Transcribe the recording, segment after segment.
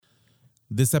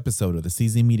This episode of the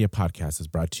CZ Media Podcast is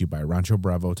brought to you by Rancho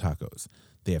Bravo Tacos.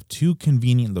 They have two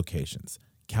convenient locations,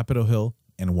 Capitol Hill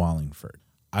and Wallingford.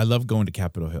 I love going to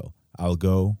Capitol Hill. I'll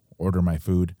go order my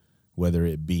food, whether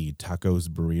it be tacos,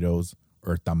 burritos,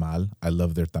 or tamal. I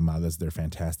love their tamales. They're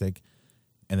fantastic.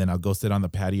 And then I'll go sit on the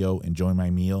patio, enjoy my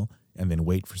meal, and then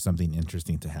wait for something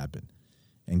interesting to happen.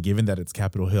 And given that it's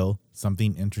Capitol Hill,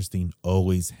 something interesting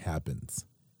always happens.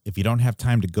 If you don't have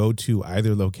time to go to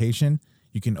either location,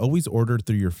 you can always order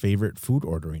through your favorite food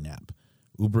ordering app,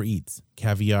 Uber Eats,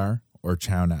 Caviar, or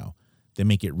Chow Now. They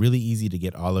make it really easy to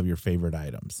get all of your favorite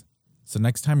items. So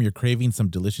next time you're craving some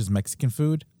delicious Mexican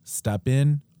food, stop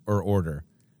in or order.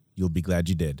 You'll be glad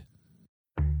you did.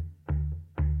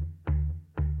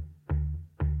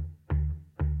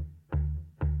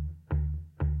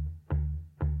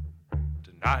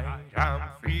 Tonight I'm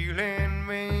feeling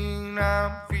mean,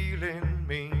 I'm feeling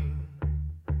mean.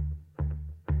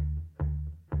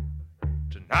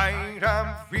 Tonight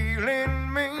I'm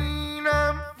feeling mean,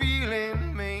 I'm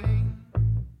feeling mean.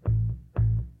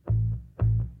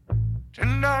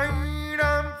 Tonight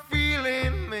I'm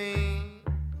feeling mean,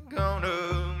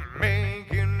 gonna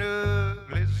make an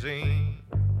ugly scene.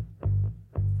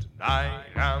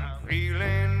 Tonight I'm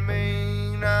feeling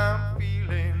mean, I'm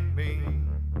feeling mean.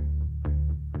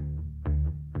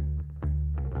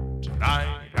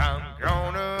 Tonight I'm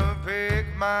gonna pick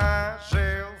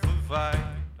myself a fight.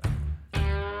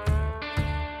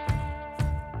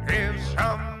 If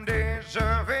some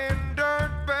deserving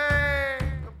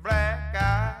dirtbag a black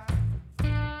eye,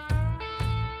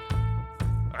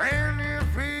 and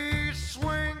if he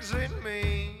swings at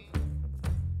me,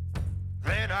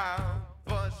 then I'll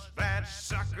bust that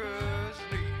sucker's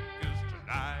knee. 'Cause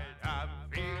tonight I'm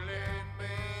feeling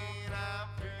mean, I'm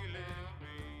feeling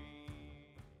mean.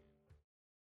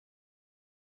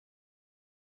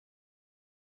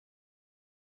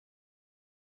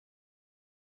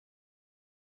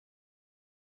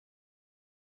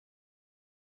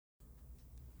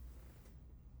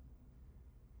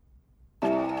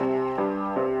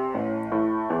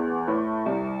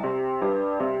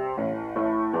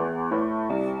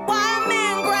 Why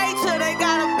men great till they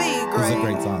gotta be This is a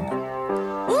great? great song.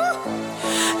 Woo!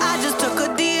 I just took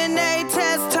a DNA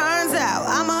test. Turns out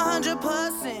I'm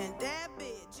 100% that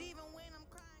bitch. Even when I'm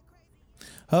crying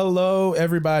crazy. Hello,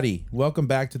 everybody. Welcome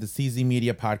back to the CZ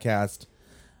Media Podcast.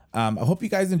 I hope you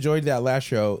guys enjoyed that last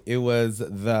show. It was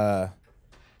the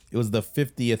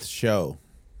 50th show,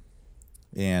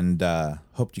 and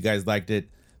hope you guys liked it.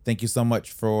 Thank you so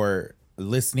much for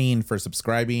listening, for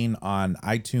subscribing on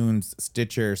iTunes,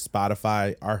 Stitcher,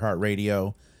 Spotify,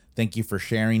 iHeartRadio. Thank you for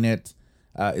sharing it.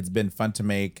 It's been fun to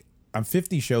make. I'm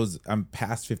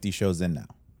past 50 shows in now.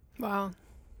 Wow.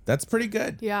 That's pretty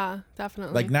good. Yeah,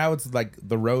 definitely. Like now it's like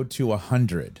the road to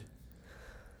 100.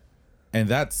 And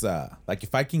that's like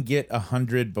if I can get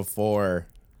 100 before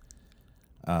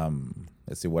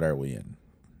let's see, what are we in?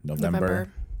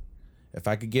 November. If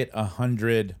I could get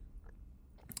 100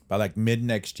 by like mid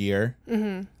next year,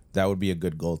 that would be a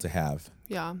good goal to have.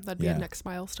 Yeah, that'd be Yeah. a next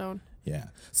milestone. Yeah.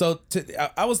 So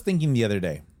I was thinking the other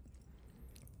day,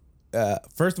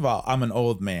 first of all, I'm an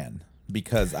old man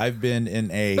because I've been in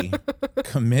a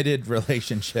committed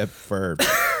relationship for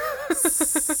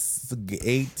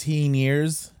 18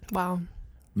 years. Wow.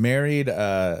 Married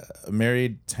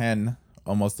 10,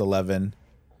 almost 11,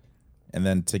 and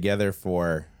then together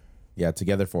for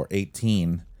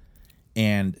 18.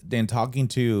 And then talking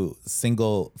to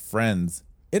single friends,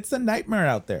 it's a nightmare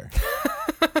out there.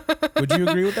 Would you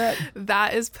agree with that?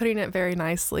 That is putting it very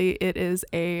nicely. It is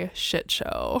a shit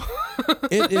show.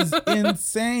 It is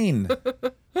insane.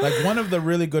 Like one of the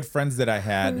really good friends that I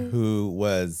had who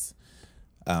was,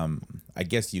 I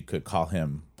guess you could call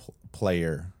him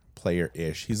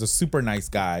player-ish. He's a super nice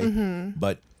guy,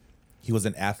 but he was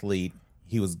an athlete.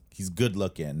 He's good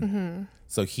looking.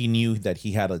 So he knew that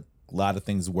he had a lot of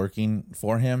things working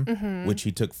for him, which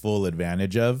he took full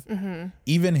advantage of.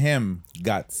 Even him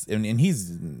and he's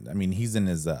in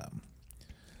his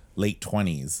late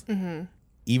 20s.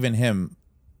 Even him,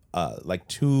 like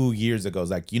 2 years ago,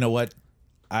 was like, you know what?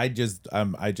 I just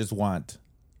want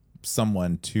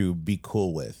someone to be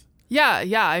cool with.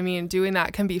 Yeah. I mean, doing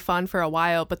that can be fun for a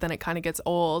while, but then it kind of gets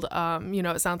old.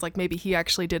 It sounds like maybe he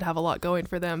actually did have a lot going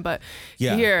for them. But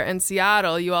Yeah. here in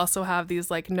Seattle, you also have these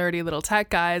like nerdy little tech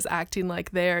guys acting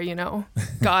like they're,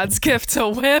 God's gift to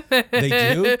women.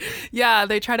 They do? Yeah,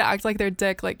 they try to act like their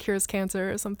dick like cures cancer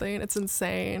or something. It's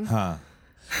insane. Huh.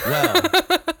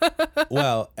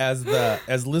 Well,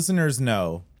 as listeners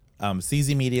know,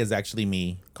 CZ Media is actually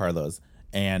me, Carlos,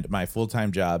 and my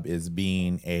full-time job is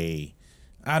being a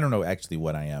I don't know actually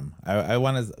what I am. I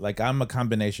want to, like, I'm a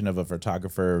combination of a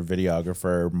photographer,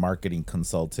 videographer, marketing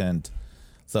consultant.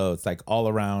 So it's like all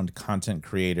around content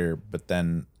creator, but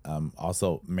then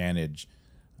also manage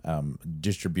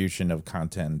distribution of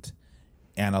content,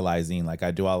 analyzing. Like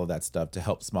I do all of that stuff to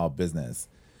help small business.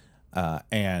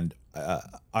 And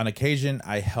on occasion,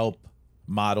 I help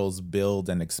models build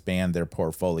and expand their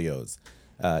portfolios.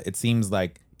 It seems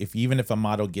like even if a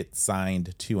model gets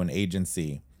signed to an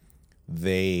agency,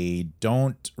 they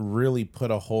don't really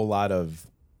put a whole lot of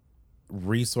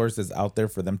resources out there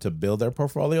for them to build their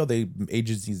portfolio.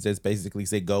 Agencies just basically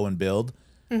say go and build,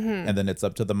 and then it's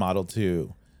up to the model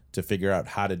to figure out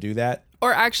how to do that.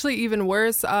 Or actually, even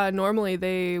worse, normally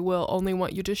they will only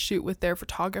want you to shoot with their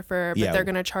photographer, but they're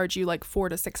going to charge you like $400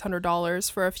 to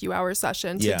 $600 for a few hour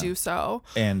session to do so.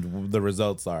 And the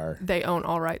results are they own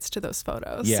all rights to those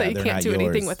photos, yeah, so you can't do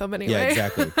anything with them anyway. Yeah,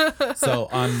 exactly. So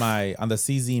on the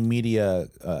CZ Media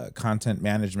content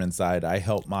management side, I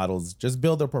help models just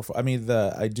build their portfolio. I mean,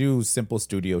 I do simple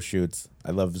studio shoots.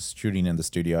 I love shooting in the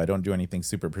studio. I don't do anything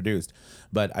super produced,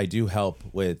 but I do help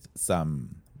with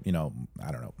some, I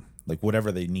don't know, like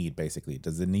whatever they need, basically.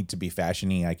 Does it need to be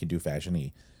fashion-y? I can do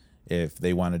fashion-y. If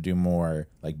they want to do more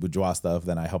like boudoir stuff,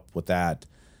 then I help with that.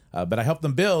 But I help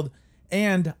them build.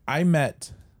 And I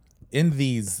met in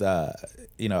these, I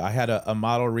had a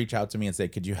model reach out to me and say,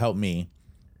 could you help me?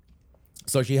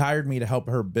 So she hired me to help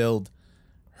her build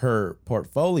her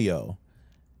portfolio.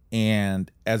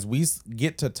 And as we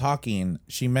get to talking,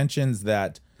 she mentions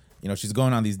that, she's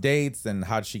going on these dates and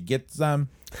how she gets them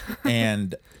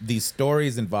and these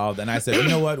stories involved. And I said, you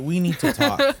know what? We need to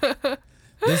talk.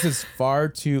 This is far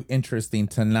too interesting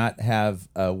to not have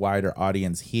a wider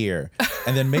audience here.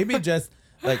 And then maybe just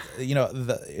like,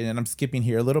 and I'm skipping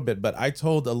here a little bit, but I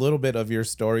told a little bit of your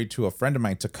story to a friend of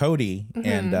mine, to Cody.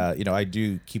 And, I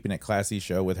do Keeping It Classy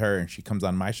show with her, and she comes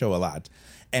on my show a lot.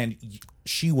 And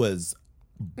she was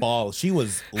she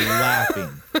was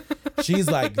laughing. She's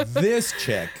like, this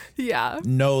chick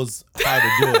knows how to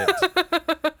do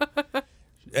it.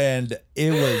 And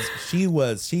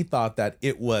she thought that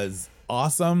it was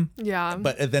awesome. Yeah.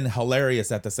 But then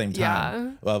hilarious at the same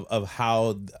time of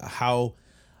how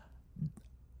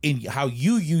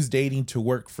you use dating to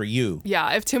work for you.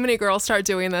 Yeah. If too many girls start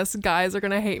doing this, guys are going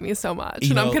to hate me so much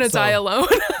and I'm going to die alone.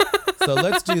 So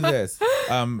let's do this.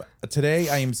 Today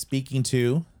I am speaking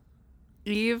to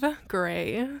Eve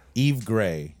Gray. Eve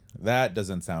Gray. That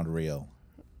doesn't sound real.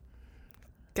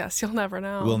 Guess you'll never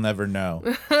know. We'll never know.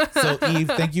 So Eve,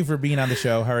 thank you for being on the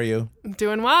show. How are you?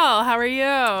 Doing well. How are you?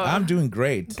 I'm doing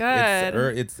great.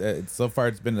 Good. It's so far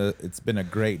it's been a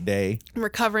great day. I'm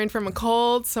recovering from a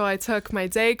cold, so I took my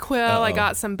Dayquil. I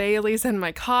got some Baileys in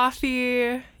my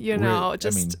coffee.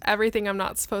 Everything I'm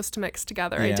not supposed to mix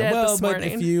together. I did this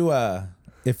morning. But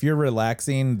if you're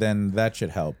relaxing, then that should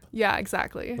help. Yeah,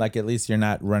 exactly. Like at least you're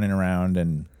not running around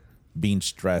and being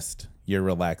stressed. You're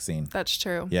relaxing. That's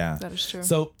true. Yeah. That is true.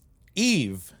 So,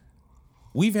 Eve,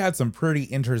 we've had some pretty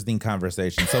interesting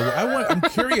conversations. So I'm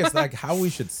curious, like, how we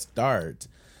should start,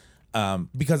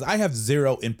 because I have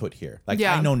zero input here. Like,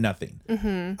 I know nothing.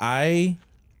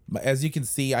 Mm-hmm. As you can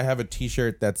see, I have a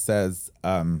T-shirt that says,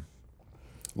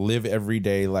 "Live every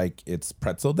day like it's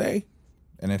pretzel day,"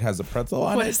 and it has a pretzel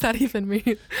on it. What does that even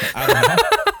mean? I don't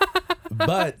know.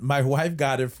 But my wife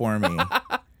got it for me,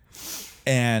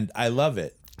 and I love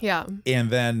it. Yeah.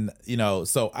 And then,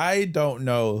 so I don't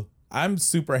know. I'm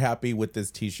super happy with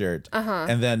this T-shirt.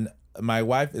 And then my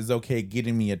wife is okay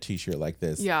getting me a T-shirt like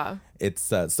this. Yeah. It's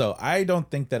so I don't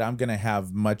think that I'm going to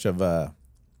have much of an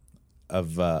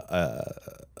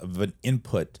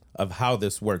input of how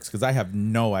this works, because I have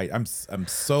no idea. I'm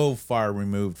so far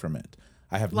removed from it.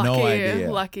 I have no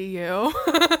idea. Lucky you.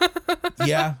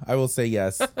 Yeah, I will say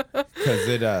yes, because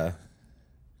it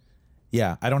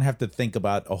yeah, I don't have to think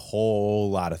about a whole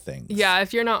lot of things. Yeah,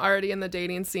 if you're not already in the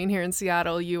dating scene here in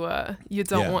Seattle, you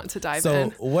don't want to dive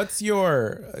in.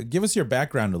 So give us your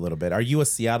background a little bit. Are you a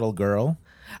Seattle girl?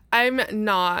 I'm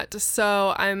not.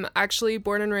 So I'm actually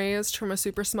born and raised from a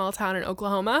super small town in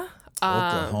Oklahoma.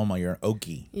 Oklahoma, you're an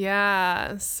Okie.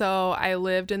 Yeah, so I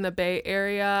lived in the Bay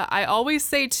Area. I always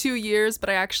say 2 years, but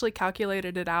I actually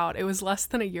calculated it out. It was less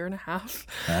than a year and a half.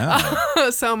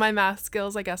 Oh. So my math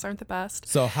skills, I guess, aren't the best.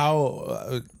 So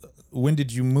when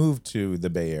did you move to the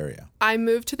Bay Area? I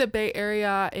moved to the Bay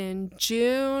Area in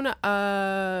June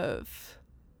of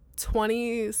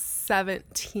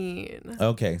 2017.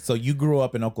 Okay, so you grew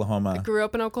up in Oklahoma. Grew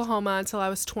up in Oklahoma until I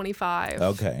was 25.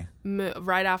 Okay.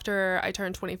 Right after I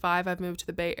turned 25, I've moved to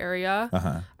the Bay Area.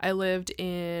 Uh-huh. I lived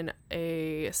in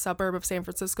a suburb of San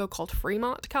Francisco called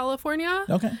Fremont, California.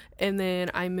 Okay. And then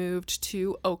I moved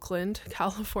to Oakland,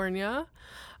 California.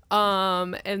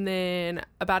 And then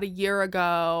about a year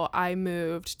ago, I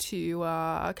moved to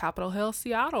Capitol Hill,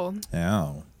 Seattle.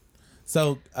 Oh.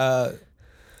 So,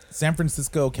 San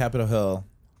Francisco, Capitol Hill,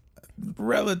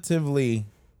 relatively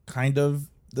kind of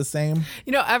the same.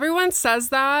 You know, everyone says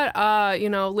that,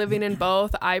 living in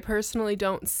both. I personally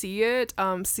don't see it.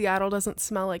 Seattle doesn't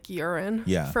smell like urine,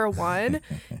 for one.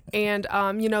 And,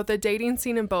 the dating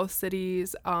scene in both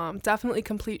cities, definitely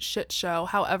complete shit show.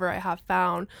 However, I have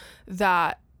found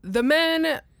that the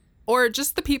men or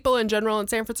just the people in general in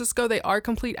San Francisco, they are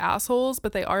complete assholes,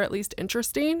 but they are at least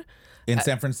interesting. In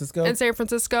San Francisco? In San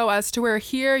Francisco, as to where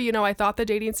here, I thought the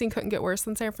dating scene couldn't get worse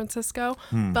than San Francisco,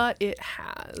 but it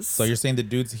has. So you're saying the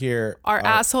dudes here are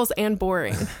assholes and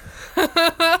boring.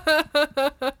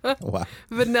 Wow.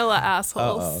 Vanilla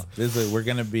assholes. We're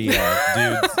going to be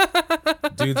dudes.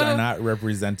 Dudes are not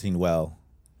representing well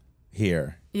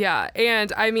here. Yeah,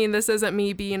 and I mean, this isn't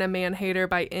me being a man hater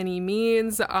by any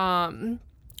means.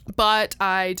 But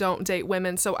I don't date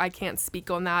women, so I can't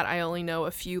speak on that. I only know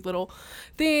a few little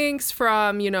things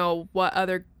from,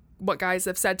 what guys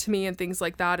have said to me and things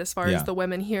like that as far as the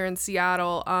women here in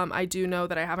Seattle. I do know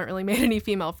that I haven't really made any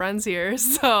female friends here,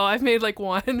 so I've made like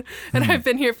one, and I've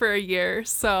been here for a year,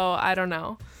 so I don't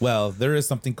know. Well, there is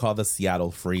something called the Seattle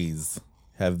Freeze.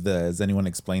 Has anyone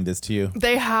explained this to you?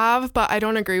 They have, but I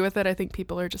don't agree with it. I think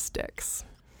people are just dicks.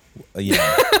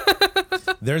 Yeah.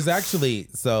 There's actually,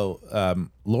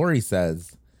 Lori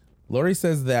says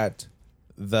that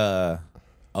a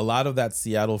lot of that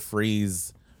Seattle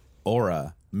Freeze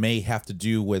aura may have to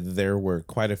do with there were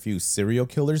quite a few serial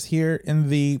killers here in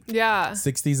the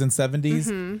 60s and 70s.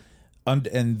 Mm-hmm.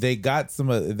 And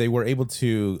they were able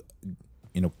to,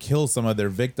 kill some of their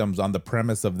victims on the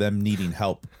premise of them needing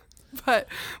help. But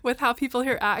with how people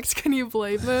here act, can you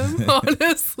blame them?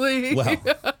 Honestly. Well,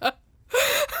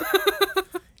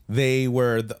 they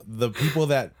were the people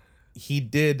that he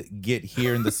did get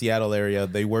here in the Seattle area.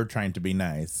 They were trying to be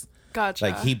nice.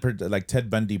 Gotcha. Like Ted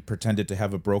Bundy pretended to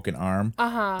have a broken arm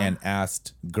and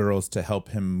asked girls to help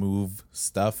him move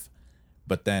stuff,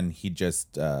 but then he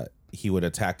just he would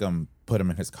attack them, put them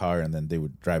in his car, and then they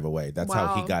would drive away. That's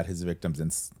how he got his victims in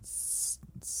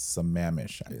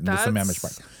Sammamish. The Sammamish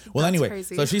Park. Well, anyway,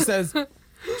 crazy. So she says.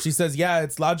 She says, yeah,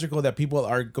 it's logical that people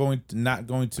are not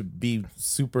going to be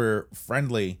super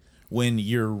friendly when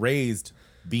you're raised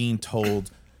being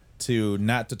told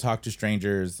not to talk to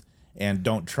strangers and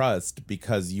don't trust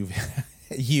because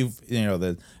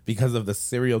because of the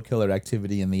serial killer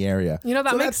activity in the area.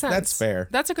 That makes sense. That's fair.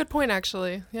 That's a good point,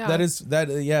 actually. Yeah. That is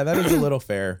a little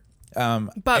fair.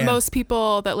 But most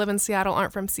people that live in Seattle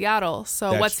aren't from Seattle,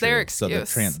 so what's their excuse?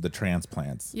 So the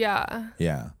transplants. Yeah.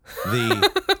 Yeah.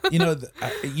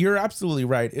 You're absolutely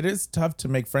right. It is tough to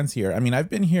make friends here. I mean, I've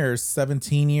been here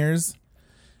 17 years,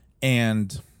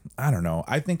 and I don't know.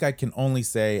 I think I can only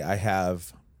say I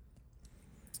have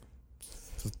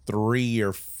 3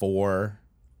 or 4,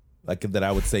 that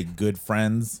I would say good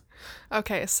friends.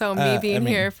 Okay, so me being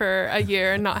here for a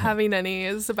year and not having any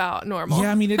is about normal.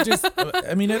 Yeah, it's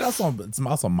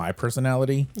also my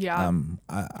personality. Yeah.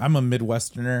 I'm a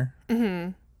Midwesterner.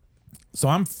 Mm-hmm. So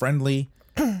I'm friendly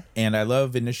and I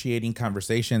love initiating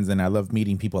conversations and I love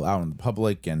meeting people out in the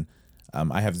public, and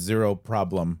I have zero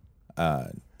problem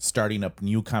starting up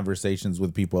new conversations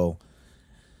with people.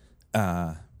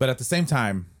 But at the same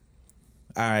time,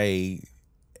 my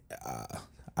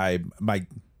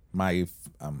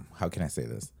how can I say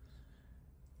this?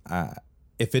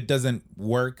 If it doesn't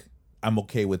work, I'm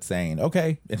okay with saying,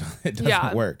 okay, it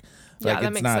doesn't work.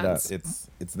 That makes sense.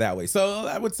 It's that way. So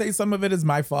I would say some of it is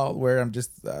my fault, where I'm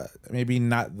just maybe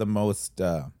not the most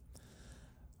I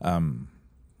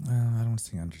don't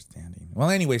see understanding. Well,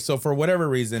 anyway, so for whatever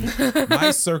reason,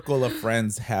 my circle of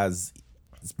friends has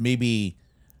maybe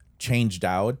changed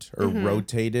out or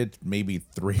rotated maybe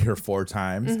 3 or 4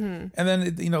 times. And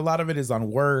then, a lot of it is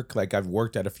on work. Like I've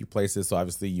worked at a few places. So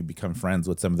obviously you become friends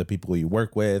with some of the people you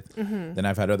work with. Then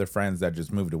I've had other friends that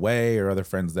just moved away, or other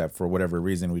friends that for whatever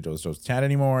reason we just don't chat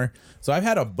anymore. So I've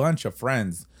had a bunch of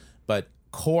friends, but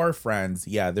core friends,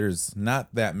 there's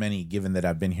not that many given that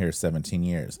I've been here 17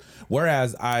 years.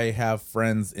 Whereas I have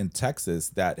friends in Texas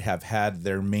that have had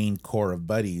their main core of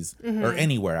buddies, or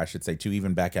anywhere I should say too,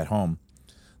 even back at home,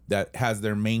 that has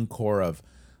their main core of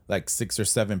like 6 or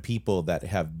 7 people that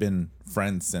have been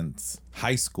friends since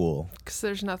high school. Because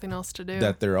there's nothing else to do.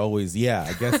 That they're always,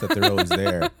 I guess that they're always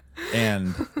there.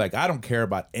 And like, I don't care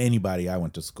about anybody I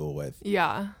went to school with.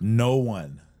 Yeah. No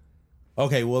one.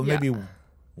 Okay, well, Yeah. maybe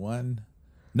one.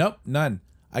 Nope, none.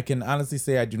 I can honestly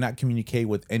say I do not communicate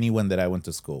with anyone that I went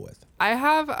to school with. I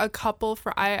have a couple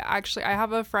I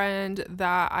have a friend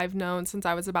that I've known since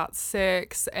I was about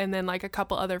 6, and then like a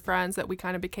couple other friends that we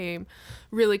kind of became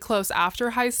really close after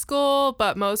high school.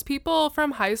 But most people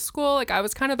from high school, like I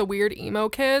was kind of the weird emo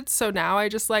kid, so now I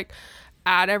just like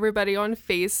add everybody on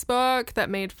Facebook that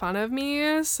made fun of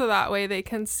me, so that way they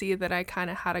can see that I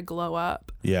kind of had a glow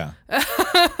up. Yeah.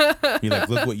 You're like,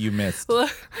 look what you missed.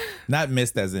 Not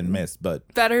missed as in missed,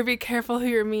 but Better be careful who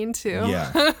you're mean to.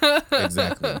 yeah,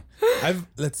 exactly.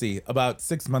 Let's see, about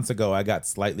 6 months ago, I got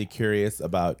slightly curious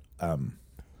about,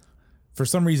 for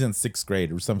some reason, 6th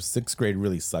grade, or some 6th grade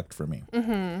really sucked for me.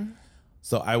 Mm-hmm.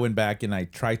 So I went back and I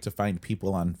tried to find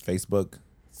people on Facebook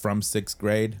from 6th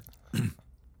grade.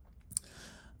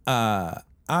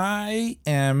 I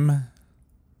am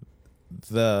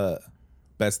the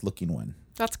best looking one.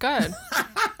 That's good.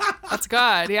 That's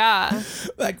good. Yeah.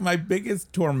 Like my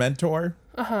biggest tormentor.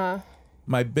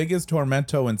 My biggest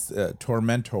tormentor in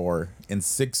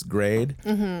 6th grade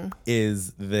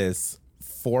is this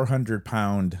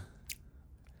 400-pound,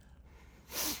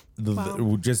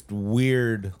 just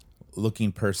weird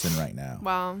looking person right now.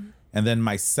 Wow. And then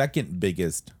my second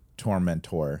biggest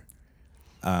tormentor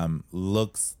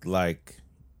looks like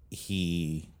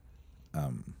he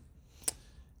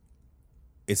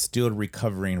is still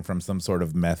recovering from some sort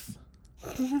of meth.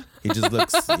 He just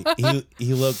looks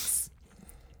he looks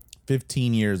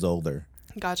 15 years older.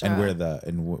 Gotcha. And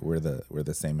we're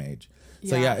the same age.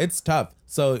 So Yeah. yeah, it's tough.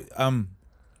 So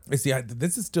this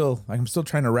is still, like, I'm still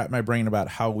trying to wrap my brain about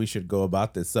how we should go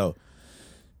about this. So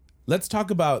let's talk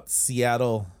about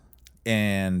Seattle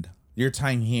and your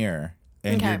time here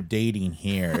and Okay. your dating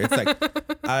here. It's like,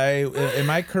 am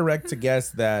I correct to guess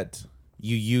that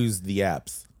you use the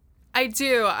apps? I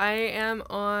do. I am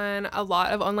on a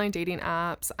lot of online dating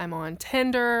apps. I'm on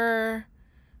Tinder,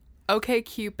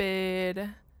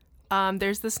 OkCupid.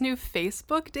 There's this new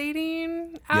Facebook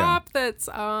dating app that's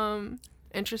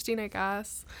interesting, I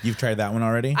guess. You've tried that one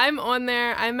already? I'm on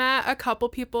there. I met a couple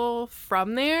people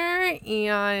from there,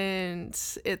 and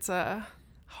it's a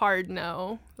hard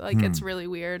no. Like, it's really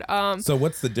weird. So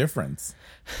what's the difference?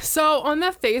 So on the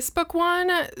Facebook one,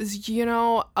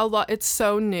 it's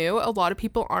so new. A lot of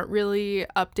people aren't really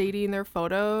updating their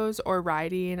photos or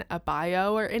writing a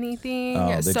bio or anything.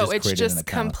 They So just it's created an just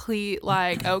account. complete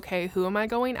like, okay, who am I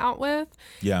going out with?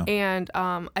 Yeah. And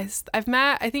I've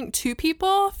met, I think, 2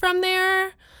 people from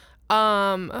there.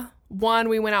 One,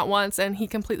 we went out once and he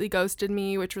completely ghosted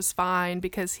me, which was fine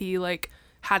because he like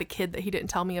had a kid that he didn't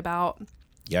tell me about.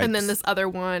 Yikes. And then this other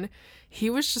one, he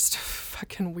was just a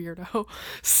fucking weirdo.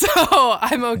 So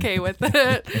I'm okay with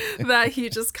it that he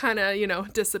just kind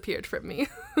of, disappeared from me.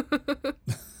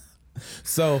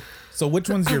 So which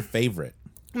one's your favorite?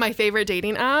 My favorite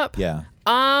dating app? Yeah.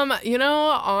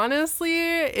 Honestly,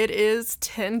 it is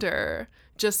Tinder.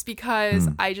 Just because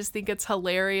I just think it's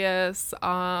hilarious.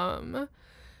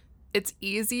 It's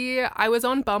easy. I was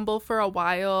on Bumble for a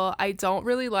while. I don't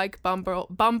really like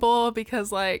Bumble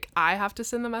because like I have to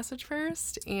send the message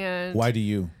first, and Why do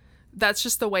you? that's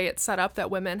just the way it's set up, that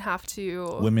women have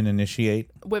to Initiate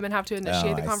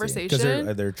the conversation.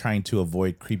 Because they're trying to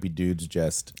avoid creepy dudes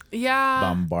just Yeah.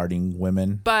 bombarding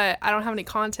women. But I don't have any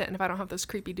content if I don't have those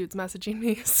creepy dudes messaging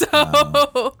me.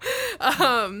 So,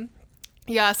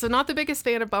 yeah, so not the biggest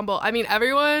fan of Bumble. I mean,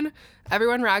 everyone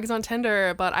rags on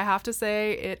Tinder, but I have to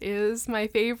say it is my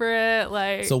favorite.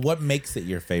 Like, So what makes it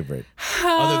your favorite,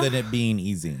 other than it being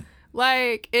easy?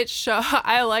 like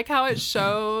I like how it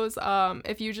shows.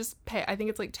 If you just pay, I think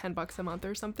it's like $10 a month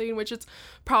or something, which it's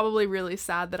probably really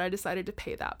sad that I decided to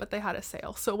pay that, but they had a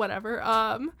sale, so whatever.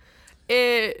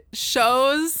 It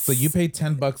shows. So you pay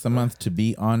 $10 a month to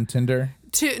be on Tinder?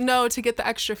 to get the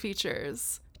extra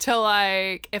features. To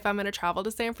like, if I'm going to travel to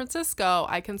San Francisco,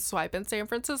 I can swipe in San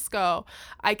Francisco.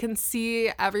 I can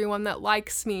see everyone that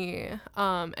likes me,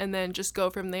 and then just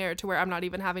go from there to where I'm not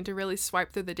even having to really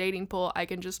swipe through the dating pool. I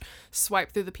can just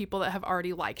swipe through the people that have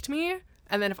already liked me.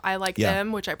 And then if I like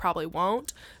them, which I probably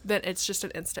won't, then it's just an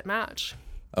instant match.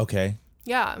 Okay.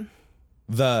 Yeah.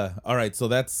 All right.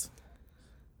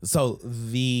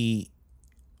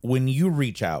 When you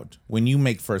reach out, when you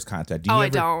make first contact, I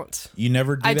don't. You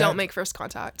never do I that? don't make first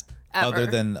contact ever. Other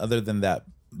than that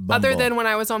Bumble. Other than when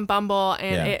I was on Bumble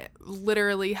and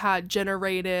literally had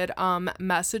generated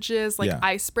messages, like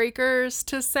icebreakers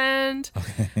to send.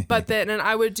 But then, and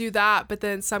I would do that, but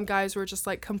then some guys were just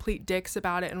like complete dicks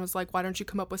about it and was like, why don't you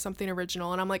come up with something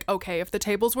original? And I'm like, okay, if the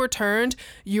tables were turned,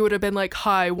 you would have been like,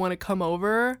 hi, want to come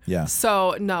over? Yeah.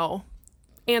 So no.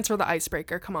 Answer the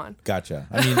icebreaker. Come on. Gotcha.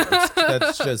 I mean,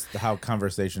 that's just how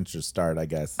conversations should start, I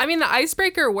guess. I mean, the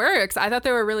icebreaker works. I thought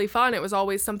they were really fun. It was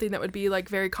always something that would be like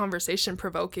very conversation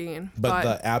provoking. But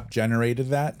the app generated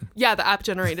that? Yeah, the app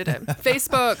generated it. The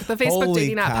Facebook Holy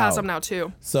dating app cow. has them now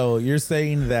too. So you're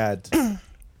saying that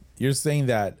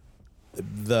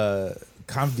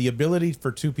the ability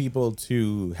for two people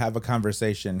to have a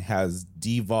conversation has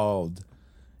devolved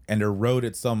and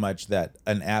eroded so much that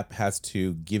an app has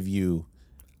to give you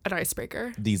An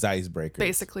icebreaker. these icebreakers.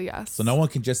 Basically, yes. So no one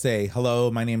can just say, hello,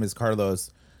 my name is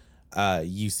Carlos.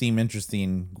 You seem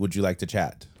interesting. Would you like to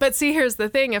chat? But see, here's the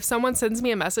thing. If someone sends me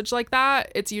a message like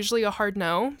that, it's usually a hard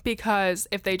no, because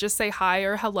if they just say hi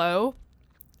or hello,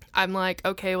 I'm like,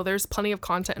 okay, well, there's plenty of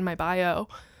content in my bio.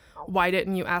 Why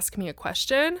didn't you ask me a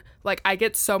question? Like, I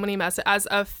get so many messages as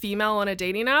a female on a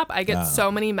dating app. I get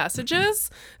so many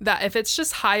messages that if it's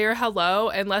just hi or hello,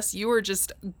 unless you were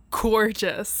just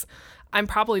gorgeous, I'm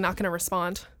probably not going to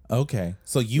respond. Okay.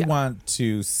 So you want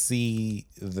to see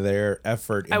their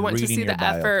effort in I want to reading see your the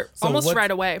bio. effort So almost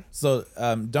right away. So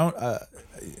don't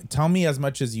tell me as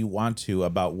much as you want to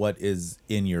about what is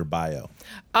in your bio.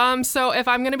 So if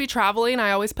I'm going to be traveling,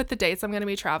 I always put the dates I'm going to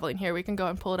be traveling here. We can go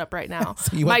and pull it up right now.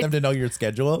 So you want them to know your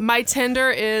schedule? My Tinder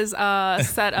is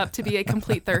set up to be a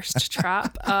complete thirst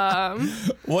trap.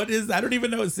 What is? I don't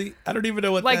even know. See, I don't even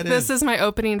know what Like, that this is my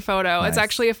opening photo. Nice. It's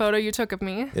actually a photo you took of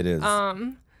me. It is.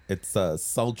 It's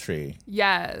sultry,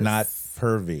 Yes. not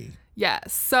pervy.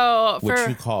 Yes. So Which for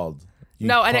you called.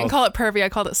 I didn't call it pervy. I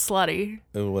called it slutty.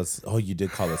 It was. Oh, you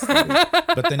did call it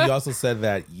slutty. But then you also said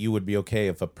that you would be okay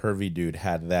if a pervy dude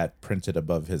had that printed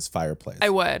above his fireplace. I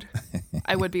would.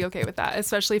 I would be okay with that,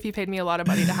 especially if you paid me a lot of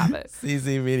money to have it.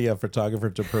 CZ Media, photographer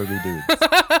to pervy dudes.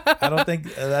 I don't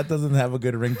think that doesn't have a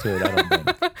good ring to it. I don't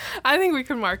think. I think we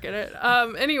can market it.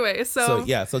 Anyway, So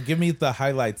give me the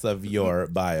highlights of your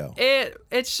bio.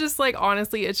 It's just like,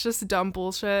 honestly, it's just dumb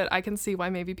bullshit. I can see why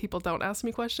maybe people don't ask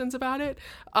me questions about it.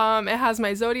 It has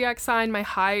my zodiac sign, my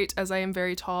height, as I am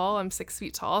very tall. I'm 6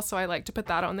 feet tall, so I like to put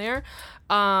that on there.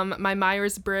 My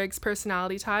Myers-Briggs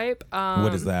personality type.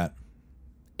 What is that?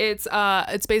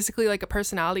 It's basically like a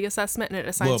personality assessment, and it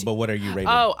assigns. But what are you rated?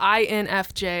 Oh,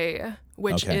 INFJ,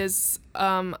 which Okay. is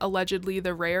allegedly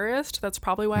the rarest. That's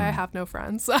probably why I have no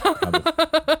friends.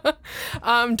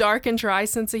 Dark and dry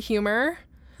sense of humor.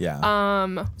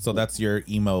 Yeah. So that's your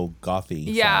emo gothy.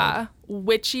 Yeah, side.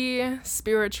 witchy,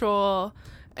 spiritual,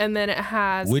 and then it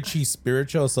has Witchy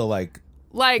spiritual. So like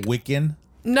Wiccan.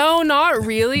 No, not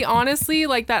really. Honestly,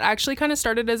 like, that actually kind of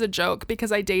started as a joke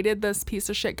because I dated this piece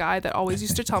of shit guy that always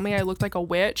used to tell me I looked like a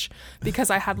witch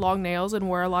because I had long nails and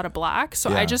wore a lot of black.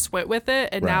 So I just went with it.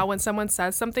 And now when someone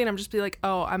says something, I'm just be like,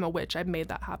 oh, I'm a witch. I made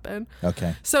that happen.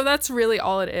 Okay. So that's really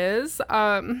all it is.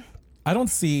 I don't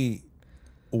see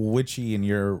witchy in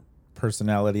your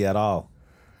personality at all.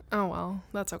 Oh, well,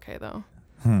 that's okay, though.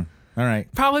 All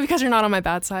right. Probably because you're not on my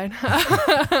bad side.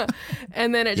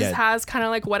 And then it just has kind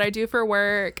of like what I do for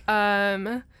work.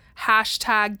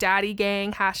 Hashtag daddy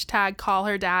gang, hashtag call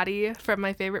her daddy from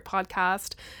my favorite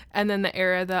podcast. And then the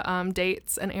area, the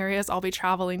dates and areas I'll be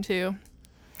traveling to.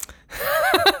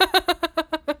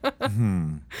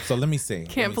 So let me see.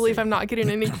 Can't believe I'm not getting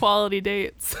any quality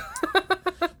dates.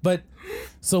 But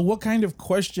so what kind of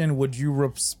question would you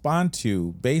respond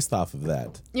to based off of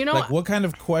that? You know, like what kind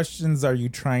of questions are you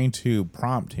trying to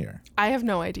prompt here? I have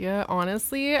no idea,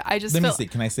 honestly. I just Let me see.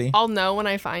 Can I see? I'll know when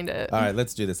I find it. All right,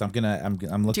 let's do this. I'm looking.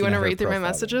 Do you want to read through my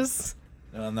messages?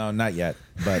 No, not yet.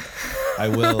 But I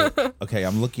will. Okay,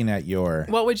 I'm looking at your.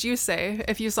 What would you say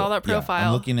if you saw that profile? Yeah,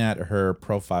 I'm looking at her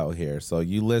profile here. So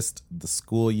you list the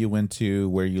school you went to,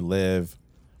 where you live.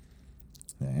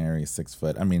 Area 6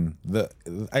 foot. I mean, the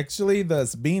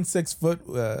being 6 foot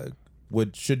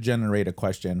should generate a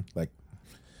question. Like,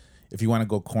 if you want to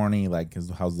go corny, like,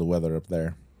 how's the weather up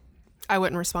there? I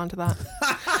wouldn't respond to that.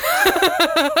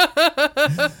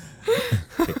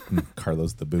 Okay,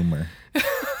 Carlos the boomer.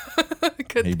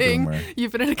 Good Hey, thing boomer.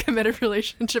 you've been in a committed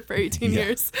relationship for 18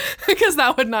 years because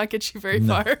that would not get you very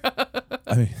far.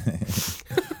 I mean,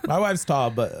 my wife's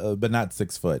tall, but not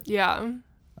 6 foot. Yeah.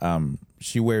 When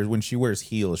she wears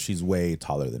heels, she's way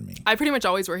taller than me. I pretty much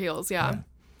always wear heels. Yeah.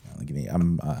 Look at me.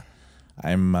 I'm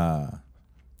how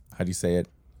do you say it?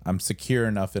 I'm secure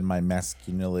enough in my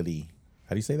masculinity.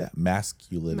 How do you say that?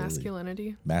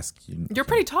 Masculinity. You're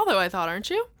pretty tall though, I thought, aren't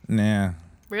you? Nah.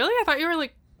 Really? I thought you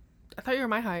were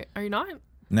my height. Are you not?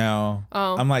 No.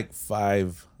 Oh. I'm like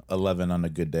 5'11" on a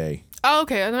good day. Oh,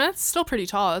 okay. And that's still pretty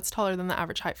tall. That's taller than the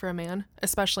average height for a man,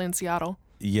 especially in Seattle.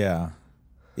 Yeah.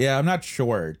 Yeah, I'm not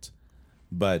short,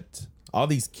 but all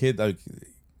these kids, like,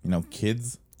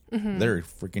 kids, they're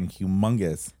freaking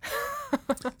humongous.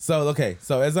 So, okay.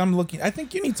 So as I'm looking, I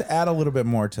think you need to add a little bit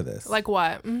more to this. Like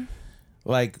what?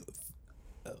 Like,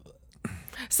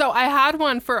 So I had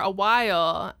one for a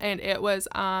while, and it was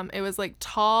like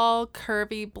tall,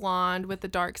 curvy, blonde with a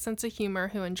dark sense of humor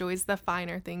who enjoys the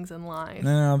finer things in life.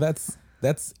 no, that's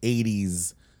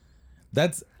 80s.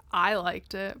 I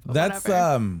liked it. But That's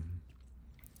whatever.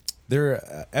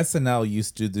 SNL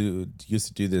used to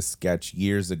do this sketch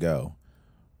years ago.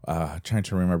 Trying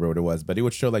to remember what it was, but it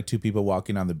would show like two people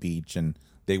walking on the beach, and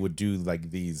they would do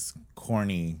like these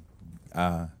corny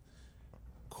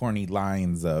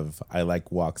lines of "I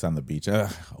like walks on the beach."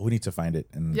 We need to find it.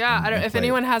 And I don't. If play it.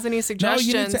 anyone has any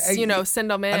suggestions,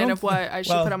 send them in of what I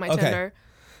should put on my Tinder.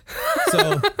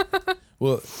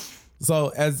 So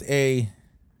as a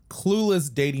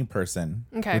clueless dating person,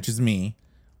 Okay. which is me,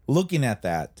 looking at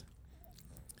that,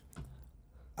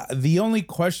 the only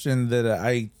question that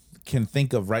I can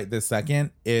think of right this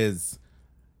second is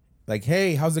like,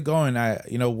 "Hey, how's it going?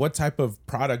 What type of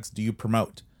products do you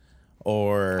promote?"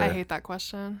 Or I hate that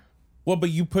question. well, but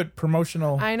you put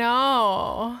promotional. I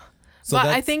know. So But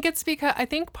I that's-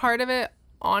 think part of it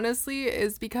honestly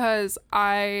is because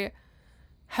I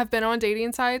have been on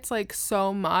dating sites like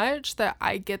so much that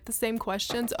I get the same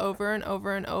questions over and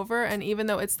over and over, and even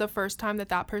though it's the first time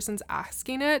that person's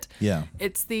asking it, Yeah.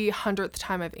 it's the 100th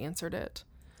time I've answered it.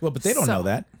 Well, but they don't know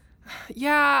that.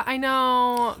 Yeah, I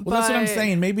know. Well, that's what I'm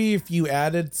saying. Maybe if you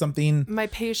added something. My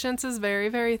patience is very,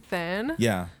 very thin.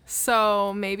 Yeah.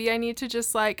 So maybe I need to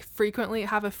just like frequently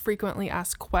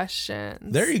asked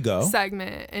questions. There you go.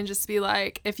 Segment and just be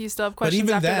like, if you still have But questions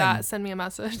even after then- that, send me a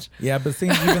message. Yeah, but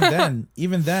think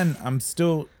even then, I'm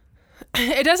still.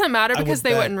 It doesn't matter because would they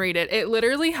bet. wouldn't read it. It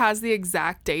literally has the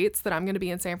exact dates that I'm going to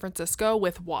be in San Francisco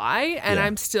with why, and Yeah.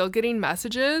 I'm still getting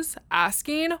messages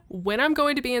asking when I'm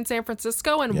going to be in San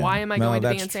Francisco and Yeah. why am I No, going to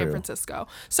be that's in San true. Francisco.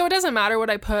 So it doesn't matter what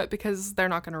I put because they're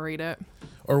not going to read it.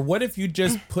 Or what if you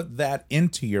just put that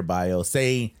into your bio?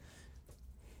 Say,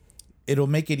 it'll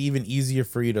make it even easier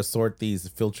for you to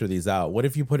filter these out. What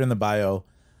if you put in the bio,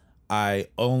 "I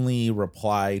only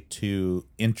reply to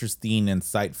interesting,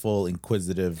 insightful,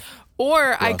 inquisitive."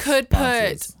 Or I could put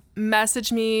responses.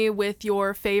 message me with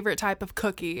your favorite type of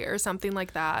cookie or something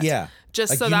like that. Yeah.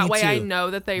 Just Like, so you that need way I to- know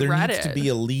that they there read needs it. to be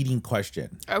a leading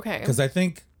question. Okay. Because I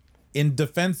think, in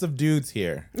defense of dudes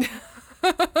here,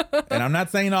 and I'm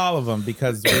not saying all of them,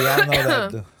 because we all know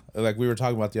that, like we were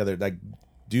talking about the other, like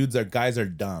guys are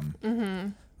dumb. Mm-hmm.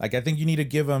 Like I think you need to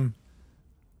give them,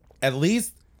 at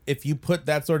least if you put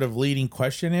that sort of leading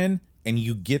question in and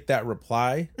you get that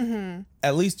reply,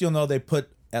 at least you'll know they put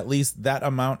at least that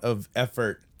amount of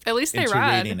effort. At least they into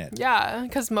read. reading it. Yeah,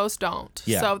 because most don't.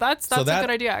 Yeah. So that's a good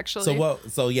idea actually.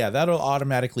 So yeah, that'll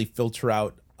automatically filter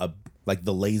out like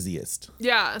the laziest.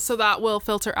 Yeah, so that will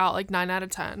filter out like 9 out of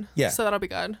 10. Yeah. So that'll be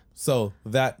good. So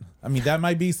that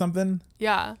might be something.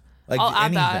 Yeah. Like I'll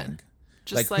add anything. that.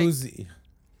 Just like who's,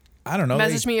 I don't know.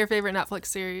 message me your favorite Netflix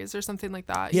series or something like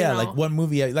that. Yeah, you know? like what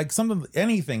movie, like something,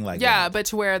 anything like Yeah, that. but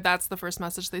to where that's the first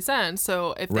message they send.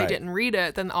 So if they Right. didn't read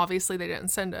it, then obviously they didn't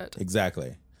send it.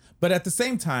 Exactly. But at the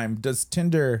same time, does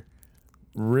Tinder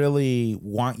really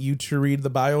want you to read the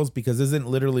bios? Because isn't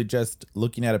literally just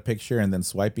looking at a picture and then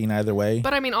swiping either way?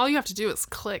 But I mean, all you have to do is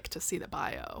click to see the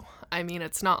bio. I mean,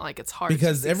 it's not like it's hard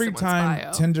Because to see every someone's time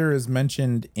bio. Tinder is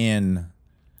mentioned in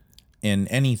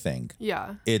anything,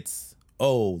 Yeah. it's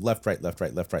left, right, left,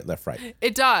 right, left, right, left, right.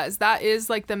 It does. That is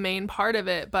like the main part of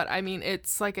it. But I mean,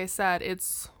 it's like I said,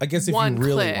 it's I guess if you one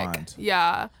really click. want.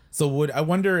 Yeah. So I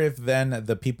wonder if then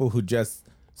the people who just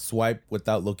swipe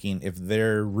without looking, if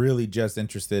they're really just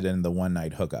interested in the one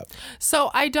night hookup.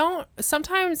 So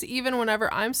sometimes even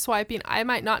whenever I'm swiping, I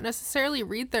might not necessarily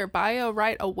read their bio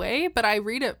right away, but I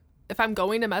read it. If I'm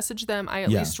going to message them, I at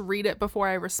Yeah. least read it before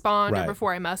I respond Right. or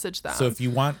before I message them. So if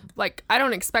you want, like, I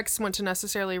don't expect someone to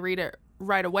necessarily read it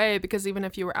right away because even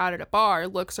if you were out at a bar,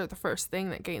 looks are the first thing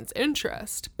that gains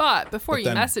interest. But before you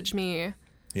then- message me,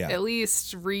 yeah, at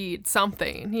least read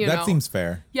something, you that know? seems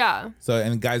fair. Yeah. So,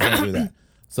 and guys don't do that.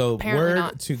 So Apparently word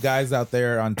not. to guys out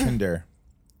there on Tinder,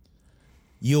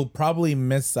 you'll probably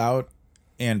miss out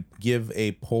and give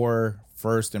a poor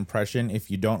first impression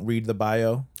if you don't read the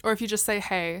bio, Or if you just say,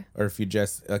 hey, or if you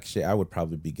just, actually, I would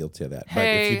probably be guilty of that. But if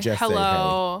hey, you just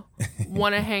hello,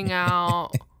 want to hang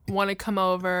out, want to come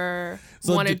over,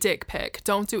 So want a do- dick pic.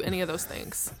 Don't do any of those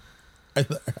things.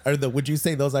 Would you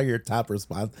say those are your top first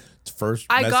I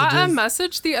messages? got a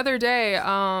message the other day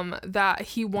that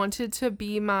he wanted to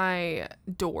be my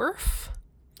dwarf.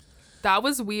 That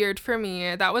was weird for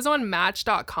me. That was on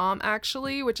Match.com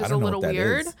actually, which is a little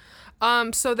weird.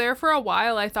 So there for a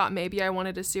while I thought maybe I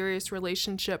wanted a serious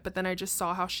relationship, but then I just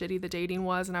saw how shitty the dating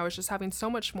was and I was just having so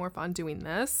much more fun doing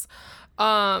this.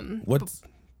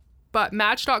 But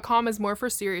Match.com is more for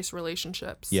serious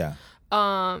relationships. Yeah.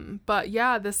 But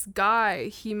yeah, this guy,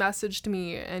 he messaged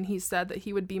me and he said that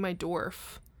he would be my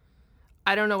dwarf.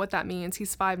 I don't know what that means.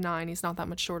 He's 5'9". He's not that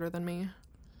much shorter than me.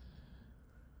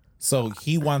 So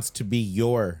he wants to be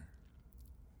your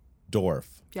dwarf.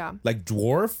 Yeah. Like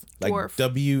dwarf? Like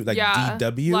Dwarf. Yeah,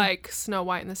 DW? Like Snow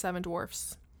White and the Seven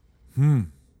Dwarfs.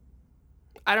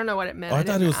 I don't know what it meant. Oh, I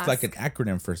thought it didn't was ask. like an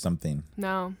acronym for something.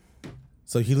 No.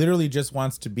 So he literally just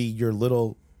wants to be your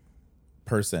little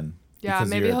person. Yeah, because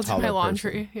maybe you're a he'll do my taller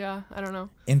laundry. person. Yeah, I don't know.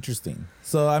 Interesting.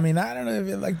 So I mean, I don't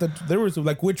know if there was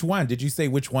like which one? Did you say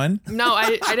which one? No,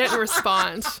 I didn't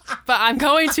respond. But I'm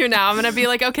going to now. I'm going to be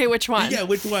like, okay, which one? Yeah,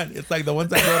 which one? It's like the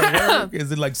ones that go to work.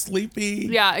 Is it like sleepy?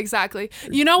 Yeah, exactly.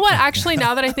 You know what? Actually,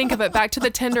 now that I think of it, back to the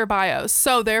Tinder bios.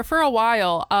 So there for a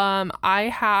while,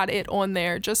 I had it on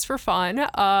there just for fun.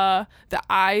 That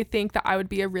I think that I would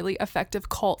be a really effective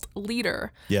cult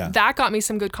leader. Yeah. That got me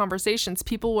some good conversations.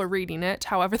 People were reading it.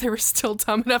 However, they were still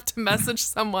dumb enough to message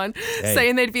someone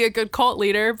saying they'd be a good cult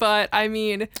leader. But I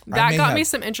mean, that got me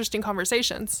some interesting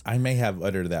conversations. I may have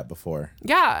uttered that before.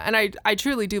 Yeah, and I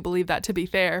truly do believe that, to be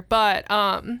fair. But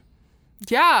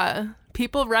yeah,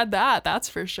 people read that. That's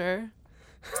for sure.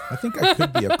 I think I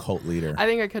could be a cult leader. I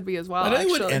think I could be as well. But it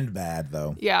would actually. end bad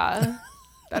though. Yeah,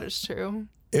 that is true.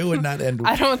 It would not end.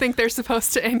 I don't think they're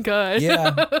supposed to end good.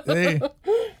 Yeah.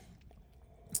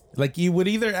 Like you would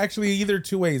either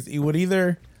two ways. You would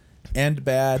either end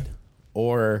bad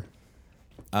or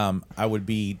I would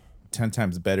be 10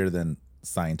 times better than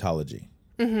Scientology.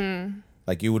 Mm-hmm.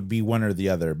 Like it would be one or the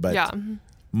other, but Yeah.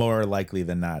 more likely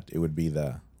than not, it would be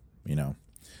they'll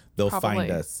Probably.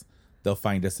 They'll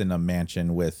find us in a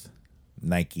mansion with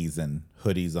Nikes and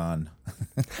hoodies on,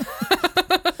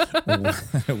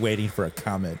 waiting for a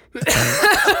comet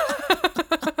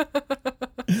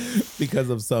because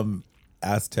of some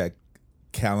Aztec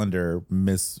calendar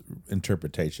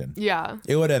misinterpretation. Yeah,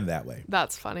 It would end that way.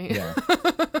 that's funny. Yeah.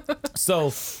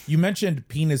 So you mentioned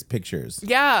penis pictures.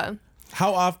 Yeah.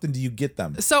 How often do you get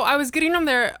them? So I was getting them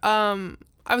there.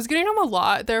 I was getting them a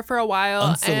lot there for a while.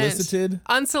 Unsolicited? And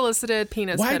unsolicited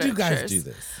penis Why do you guys pictures. do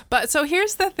this? But so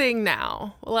here's the thing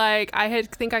now. Like I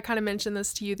think I kind of mentioned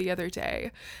this to you the other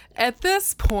day. At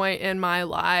this point in my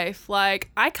life, like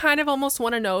I kind of almost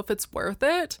want to know if it's worth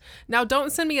it. Now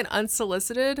don't send me an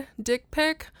unsolicited dick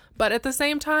pic, but at the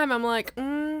same time I'm like,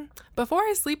 before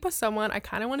I sleep with someone, I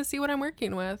kind of want to see what I'm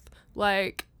working with.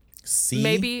 Like See?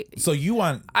 maybe So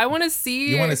I want to see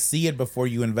you want to see it before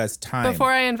you invest time. before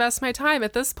I invest my time.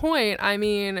 At this point, I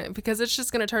mean, because it's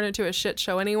just going to turn into a shit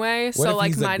show anyway. What so if like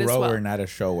he's a might as grower, well. not a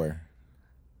shower?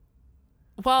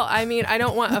 Well, I mean, I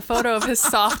don't want a photo of his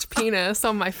soft penis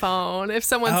on my phone. If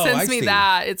someone Oh, sends I me see.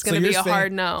 that, it's going to be you're a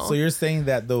hard no. So you're saying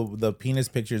that the penis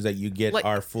pictures that you get Like-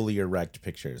 are fully erect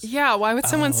pictures? Yeah, why would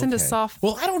someone send a Okay. soft?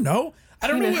 Well, I don't know. I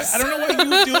don't know. penis? I don't know why you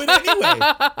would do it anyway.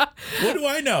 What do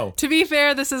I know? To be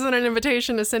fair, this isn't an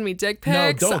invitation to send me dick No,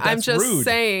 pics. don't. I'm That's just rude.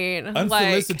 saying, like,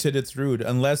 Unsolicited, it's rude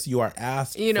unless you are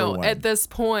asked. you know, for one. at this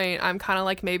point, I'm kind of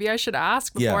like, maybe I should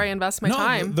ask before I invest my No,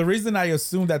 time. The reason I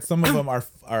assume that some of them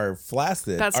are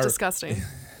flaccid. That's are, disgusting.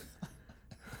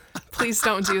 Please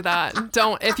don't do that.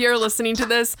 Don't. If you're listening to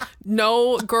this,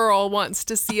 no girl wants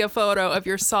to see a photo of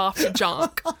your soft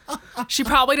junk. She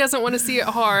probably doesn't want to see it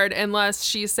hard unless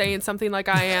she's saying something like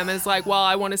I am, is like, well,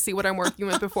 I want to see what I'm working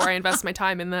with before I invest my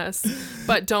time in this.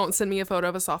 But don't send me a photo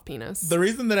of a soft penis. The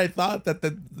reason that I thought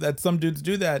that some dudes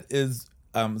do that is,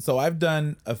 so I've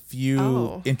done a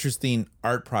few interesting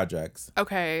art projects.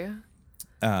 Okay.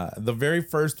 The very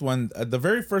first one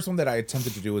that I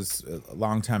attempted to do was a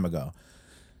long time ago,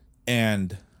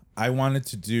 and I wanted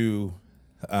to do,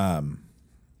 I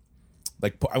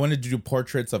wanted to do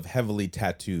portraits of heavily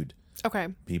tattooed Okay.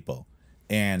 people,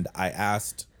 and I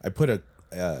put a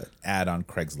ad on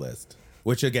Craigslist,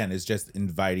 which again is just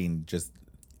inviting just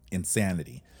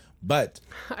insanity. But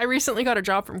I recently got a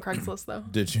job from Craigslist, though.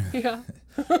 did you? Yeah.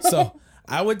 So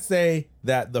I would say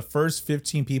that the first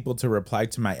 15 people to reply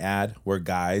to my ad were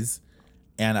guys,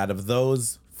 and out of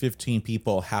those 15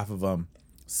 people, half of them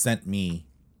sent me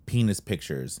penis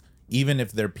pictures, even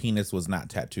if their penis was not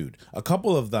tattooed. A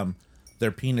couple of them,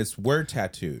 their penis were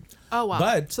tattooed. Oh, wow.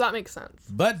 But So that makes sense.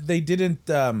 But they didn't,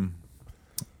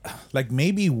 like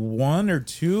maybe one or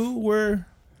two were,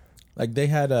 like they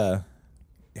had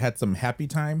had some happy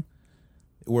time.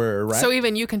 Where So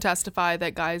even you can testify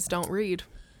that guys don't read.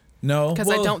 No, Because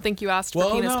I don't think you asked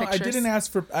for penis pictures. I didn't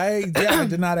ask for. I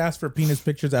did not ask for penis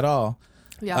pictures at all.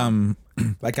 Yeah.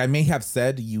 Like I may have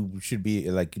said you should be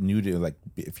like nude, like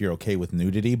if you're okay with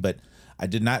nudity, but I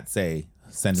did not say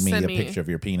send me a picture of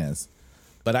your penis.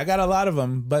 But I got a lot of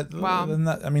them. But wow.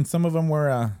 I mean, some of them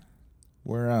were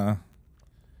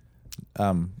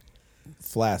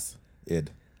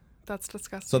flaccid. That's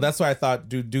disgusting. So that's why I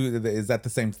thought, is that the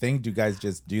same thing? Do guys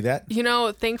just do that? You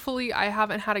know, thankfully, I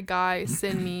haven't had a guy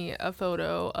send me a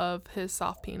photo of his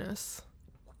soft penis.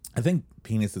 I think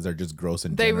penises are just gross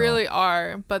in They general. really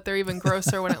are, but they're even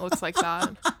grosser when it looks like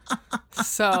that.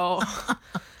 So,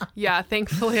 yeah,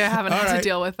 thankfully I haven't had to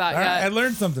deal with that yet. I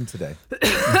learned something today.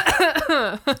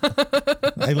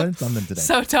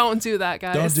 So don't do that,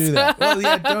 guys. Don't do that. Well,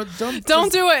 yeah,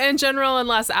 don't do it in general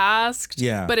unless asked.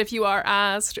 Yeah. But if you are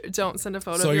asked, don't send a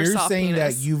photo of your soft penis. So you're saying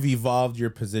that you've evolved your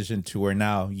position to where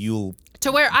now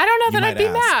to where I don't know that I'd be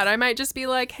ask. mad. I might just be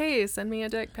like, hey, send me a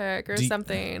dick pic or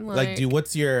something.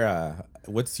 What's your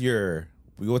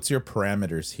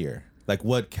parameters here? Like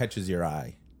what catches your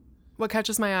eye? What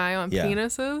catches my eye on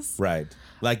penises? Right.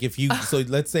 Like if you so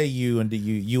let's say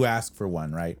you ask for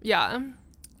one, right? Yeah.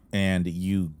 And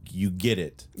you get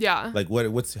it. Yeah. Like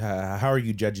how are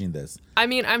you judging this? I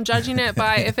mean, I'm judging it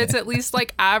by if it's at least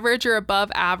like average or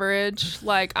above average.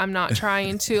 Like I'm not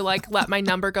trying to like let my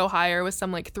number go higher with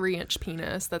some like 3-inch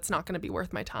penis. That's not going to be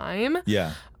worth my time.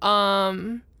 Yeah.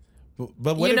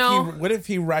 But what if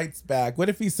he writes back? What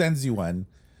if he sends you one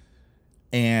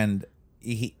and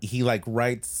he like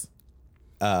writes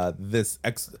this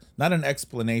not an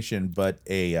explanation but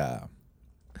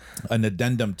an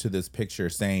addendum to this picture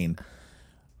saying,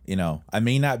 you know, I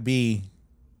may not be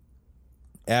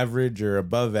average or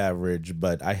above average,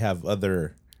 but I have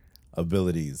other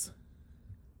abilities.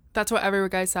 That's what every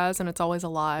guy says, and it's always a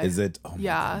lie. Is it? Oh my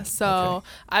God. So okay.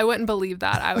 I wouldn't believe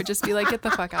that. I would just be like, get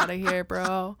the fuck out of here,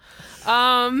 bro.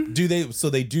 Do they? So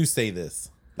they do say this.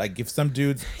 Like if some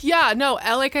dudes. Yeah, no.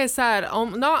 Like I said,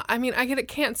 not. I mean,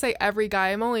 can't say every guy.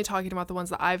 I'm only talking about the ones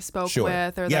that I've spoke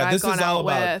with or that I've gone out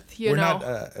with. You we're know,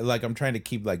 not like I'm trying to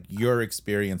keep like your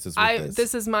experiences with this.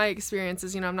 This is my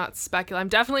experiences. You know, I'm not speculating. I'm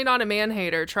definitely not a man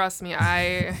hater. Trust me.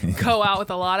 I go out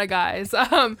with a lot of guys.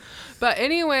 But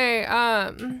anyway,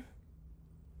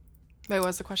 wait,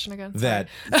 what's the question again? That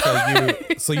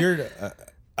so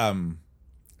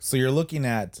you're looking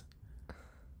at.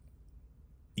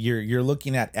 You're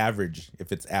looking at average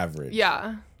if it's average.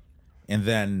 Yeah. And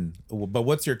then, but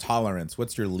what's your tolerance?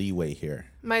 What's your leeway here?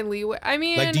 My leeway. I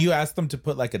mean, like, do you ask them to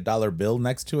put like $1 bill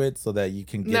next to it so that you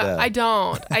can get? No, I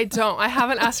don't. I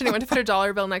haven't asked anyone to put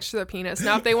 $1 bill next to their penis.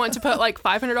 Now, if they want to put like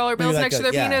 $500 bills next to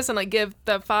their penis and like give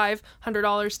the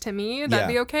 $500 to me, that'd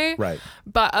be okay. Right.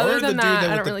 But other than that,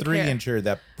 I don't really care. Or the 3-incher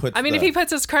that puts. I mean, if he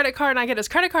puts his credit card and I get his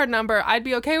credit card number, I'd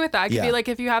be okay with that. I could be like,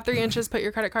 if you have 3 inches, put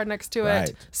your credit card next to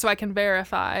it, so I can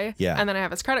verify. Yeah. And then I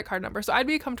have his credit card number, so I'd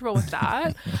be comfortable with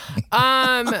that.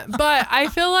 But I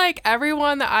feel like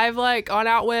everyone that I've like gone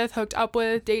out with, hooked up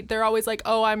with, they're always like,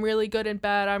 oh, I'm really good in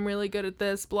bed, I'm really good at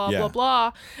this, blah blah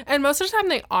blah. And most of the time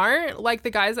they aren't. Like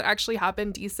the guys that actually have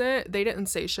been decent, they didn't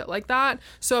say shit like that.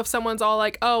 So if someone's all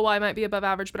like, oh, well, I might be above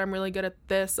average, but I'm really good at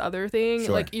this other thing,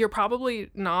 like you're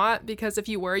probably not, because if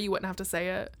you were, you wouldn't have to say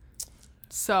it.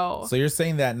 So you're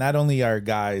saying that not only are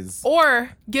guys,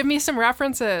 or give me some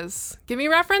references. Give me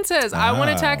references. I want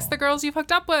to text the girls you've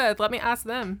hooked up with. Let me ask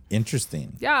them.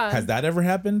 Interesting. Yeah. Has that ever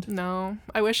happened? No.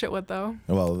 I wish it would though.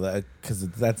 Well, because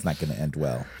that's not going to end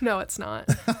well. No, it's not.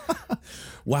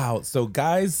 Wow. So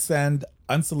guys send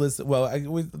unsolicited. Well,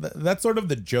 that's sort of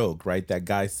the joke, right? That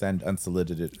guys send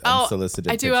unsolicited. I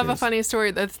pictures. do have a funny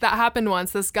story. That happened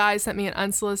once. This guy sent me an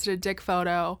unsolicited dick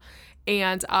photo.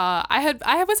 And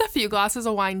I was a few glasses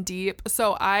of wine deep,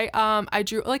 so I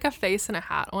drew like a face and a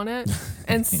hat on it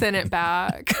and sent it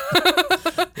back.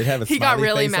 It had a he got smiley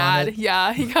really face mad. on it?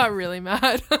 Yeah, he got really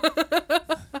mad.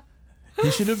 He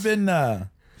should have been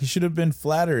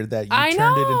flattered that you I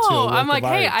turned it into a work I'm like, of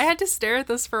hey, art. I had to stare at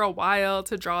this for a while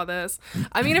to draw this.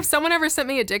 I mean, if someone ever sent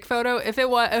me a dick photo, if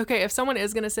someone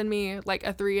is going to send me like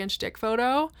a 3-inch dick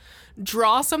photo,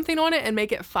 draw something on it and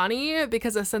make it funny,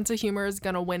 because a sense of humor is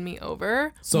going to win me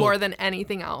over more than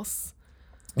anything else.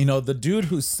 You know, the dude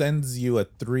who sends you a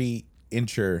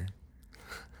 3-incher,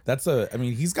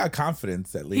 he's got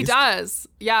confidence at least. He does.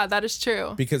 Yeah, that is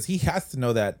true. Because he has to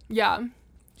know that yeah.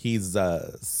 he's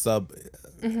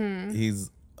he's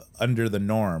under the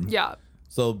norm. Yeah.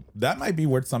 So that might be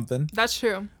worth something. That's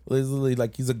true.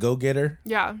 Like he's a go-getter.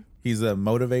 Yeah. He's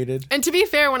motivated. And to be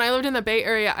fair, when I lived in the Bay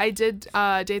Area, I did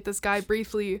date this guy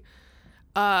briefly.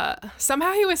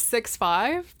 Somehow he was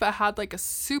 6'5", but had like a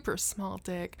super small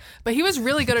dick. But he was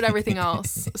really good at everything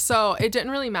else, so it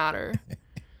didn't really matter.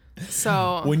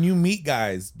 So when you meet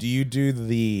guys, do you do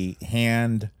the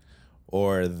hand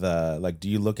or the do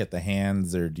you look at the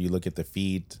hands or do you look at the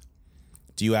feet?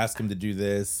 Do you ask him to do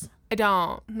this? I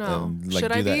don't know.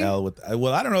 Should do I the be? L with?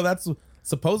 Well, I don't know. That's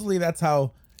supposedly that's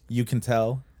how you can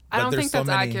tell. I But don't there's think so that's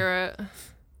many- accurate.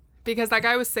 Because that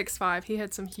guy was 6'5", he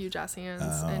had some huge ass hands,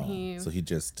 and so he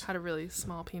just had a really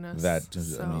small penis. that.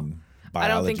 Just, so. I mean, I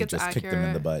don't biology think it's just accurate. kicked him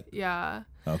in the butt. Yeah.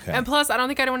 Okay. And plus, I don't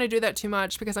think I'd want to do that too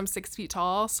much because I'm 6 feet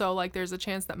tall. So like, there's a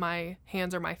chance that my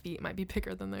hands or my feet might be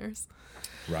bigger than theirs.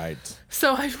 Right.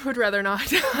 So I would rather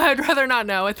not. I'd rather not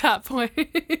know at that point.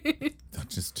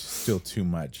 That's just still too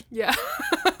much. Yeah.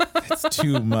 It's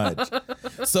too much.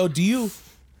 So do you?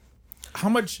 How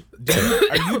much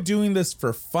are you doing this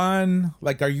for fun?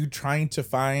 Like, are you trying to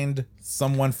find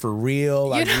someone for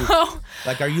real?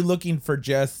 Are you looking for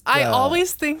just? I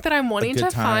always think that I'm wanting good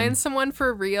to time. find someone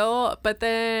for real, but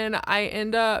then I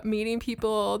end up meeting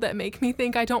people that make me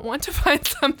think I don't want to find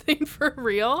something for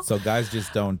real. So guys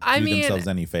just don't I do mean, themselves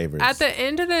any favors. At the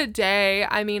end of the day,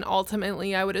 I mean,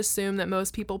 ultimately, I would assume that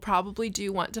most people probably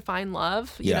do want to find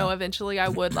love. You Yeah. know, eventually I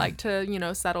would like to,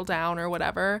 settle down or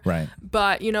whatever. Right.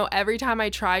 But, every time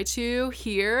I try to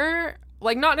here,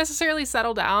 like not necessarily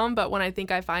settle down, but when I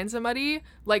think I find somebody,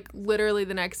 like literally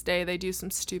the next day they do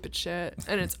some stupid shit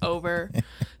and it's over.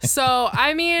 So,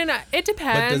 I mean, it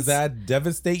depends. But does that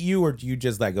devastate you, or do you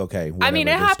just like, okay, whatever, I mean,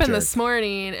 it this happened jerk? this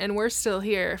morning and we're still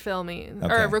here filming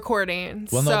Okay. or recording.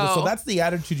 Well, no, so that's the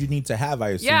attitude you need to have, I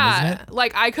assume, isn't yeah, it?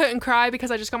 like I couldn't cry because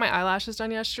I just got my eyelashes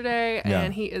done yesterday, Yeah.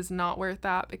 and he is not worth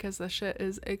that because the shit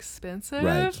is expensive.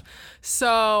 Right.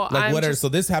 So Like, so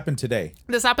this happened today.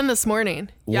 this happened this morning.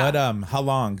 Yeah. What, how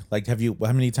long? Like, how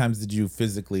many times did you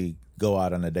physically go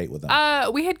out on a date with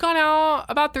them? We had gone out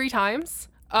about 3 times.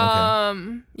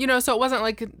 So it wasn't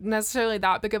like necessarily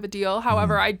that big of a deal.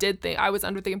 However, I did think I was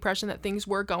under the impression that things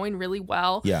were going really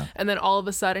well. Yeah. And then all of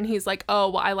a sudden he's like, "Oh,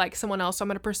 well, I like someone else, so I'm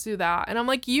going to pursue that." And I'm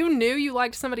like, "You knew you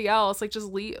liked somebody else. Like,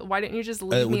 just leave. Why didn't you just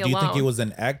leave me do you alone?" think it was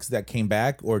an ex that came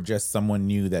back, or just someone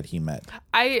new that he met?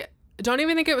 I don't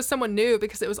even think it was someone new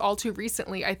because it was all too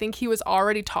recently. I think he was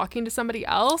already talking to somebody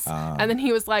else, and then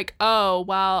he was like, "Oh,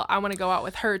 well, I want to go out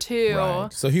with her too."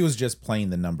 Right. So he was just playing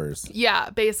the numbers.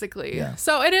 Yeah, basically. Yeah.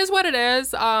 So it is what it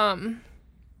is. Oh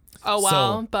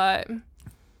well, So- but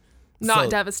not so-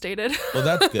 devastated. Well,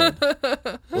 that's good.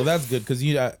 Well, that's good because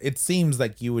it seems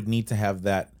like you would need to have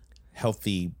that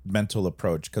healthy mental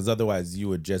approach, because otherwise you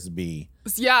would just be.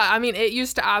 Yeah, I mean, it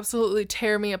used to absolutely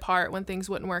tear me apart when things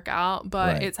wouldn't work out,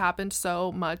 but Right. it's happened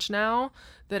so much now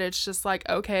that it's just like,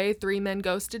 okay, 3 men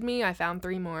ghosted me. I found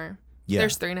 3 more. Yeah.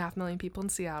 There's 3.5 million people in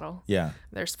Seattle. Yeah.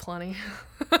 There's plenty.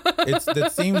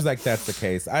 It seems like that's the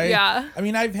case. Yeah. I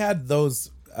mean, I've had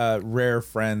those rare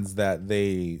friends that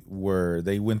they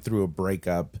went through a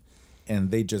breakup and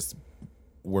they just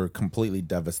were completely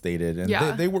devastated, and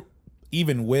Yeah. they were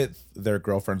even with their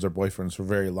girlfriends or boyfriends for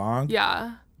very long.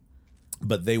 Yeah.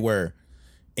 But they were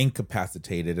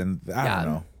incapacitated, and I Yeah.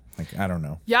 don't know. Like, I don't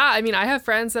know. Yeah, I mean, I have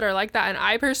friends that are like that, and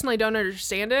I personally don't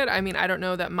understand it. I mean, I don't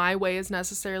know that my way is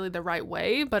necessarily the right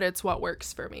way, but it's what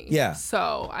works for me. Yeah.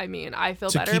 So, I mean, I feel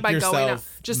To better keep by going out.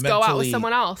 yourself Just go out with mentally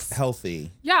someone else.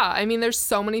 Healthy. Yeah, I mean, there's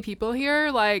so many people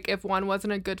here. Like, if one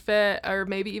wasn't a good fit, or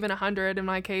maybe even 100 in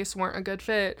my case weren't a good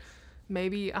fit,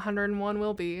 maybe 101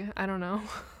 will be. I don't know.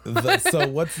 So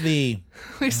what's the?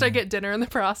 At least I get dinner in the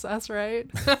process, right?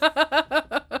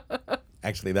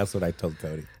 Actually, that's what I told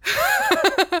Cody.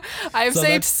 I've So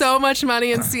saved let's- so much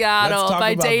money in Seattle talk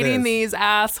by about dating this. these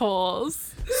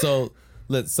assholes. So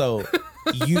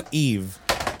Eve,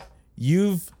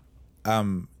 you've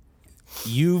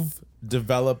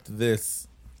developed this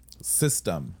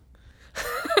system,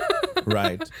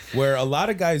 right? Where a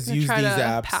lot of guys use these try to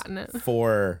apps patent it.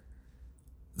 for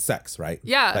sex, right?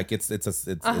 Yeah. Like it's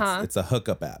a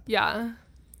hookup app, Yeah.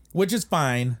 which is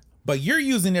fine, but you're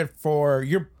using it for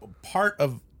part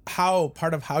of how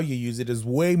you use it is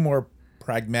way more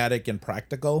pragmatic and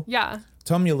practical. Yeah.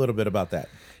 Tell me a little bit about that.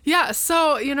 Yeah,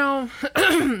 so,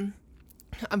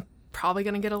 I'm probably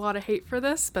going to get a lot of hate for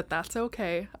this, but that's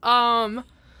okay.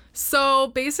 So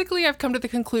basically I've come to the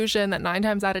conclusion that 9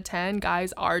 times out of 10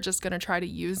 guys are just going to try to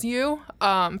use you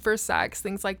for sex,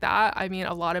 things like that. I mean,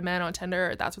 a lot of men on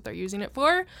Tinder, that's what they're using it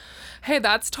for. Hey,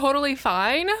 that's totally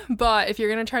fine, but if you're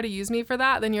going to try to use me for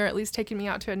that, then you're at least taking me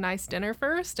out to a nice dinner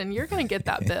first and you're going to get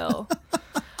that bill.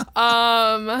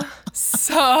 Or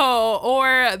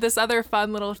this other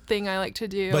fun little thing I like to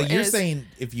do. But you're is- saying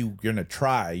if you're gonna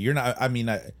try, you're not. I mean,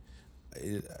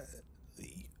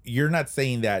 you're not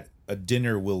saying that a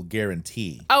dinner will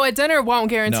guarantee. Oh, a dinner won't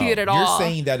guarantee it at all. You're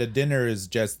saying that a dinner is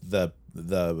just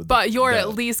but you're at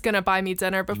least gonna buy me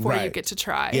dinner before you get to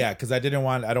try. Yeah, because I don't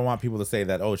want people to say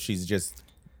that, oh, she's just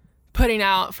putting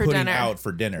out for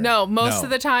dinner. No, most of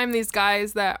the time these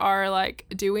guys that are like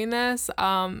doing this,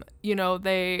 you know,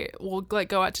 they will like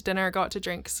go out to dinner, go out to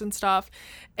drinks and stuff.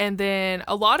 And then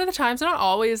a lot of the times, not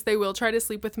always, they will try to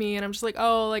sleep with me and I'm just like,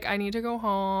 oh, like I need to go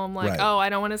home. Like, oh, I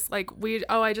don't want to like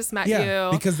I just met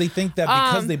you. Because they think that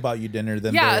because they bought you dinner,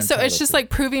 then so it's just like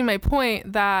proving my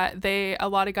point that a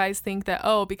lot of guys think that,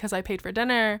 oh, because I paid for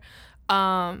dinner,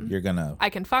 I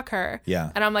can fuck her.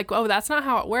 Yeah. And I'm like, oh, that's not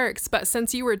how it works. But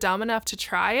since you were dumb enough to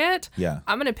try it,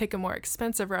 I'm going to pick a more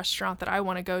expensive restaurant that I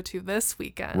want to go to this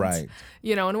weekend. Right.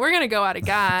 You know, and we're going to go out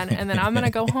again and then I'm going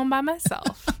to go home by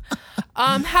myself.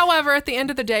 However, at the end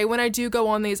of the day, when I do go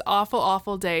on these awful,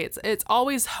 awful dates, it's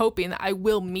always hoping that I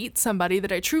will meet somebody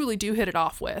that I truly do hit it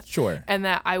off with. Sure. And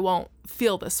that I won't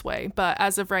feel this way. But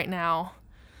as of right now,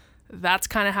 that's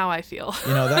kind of how I feel.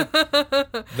 You know,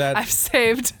 that I've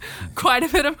saved quite a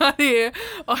bit of money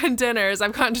on dinners.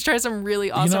 I've gotten to try some really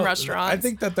awesome restaurants. I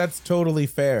think that that's totally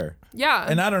fair. Yeah.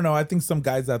 And I don't know. I think some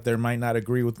guys out there might not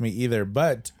agree with me either.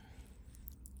 But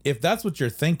if that's what you're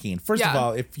thinking, first of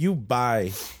all, if you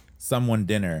buy someone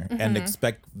dinner and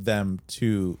expect them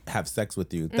to have sex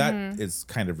with you, that is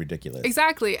kind of ridiculous.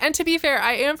 Exactly. And to be fair,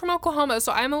 I am from Oklahoma,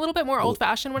 so I'm a little bit more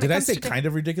old-fashioned when it comes to... Did I say kind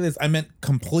of ridiculous? I meant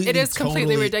completely, it is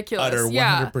completely ridiculous. Utter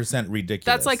 100% ridiculous.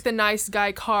 That's like the nice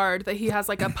guy card that he has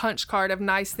like a punch card of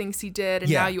nice things he did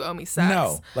and now you owe me sex.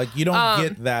 No, like you don't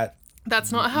get that.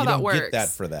 That's not how that works. You don't get that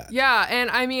for that. Yeah,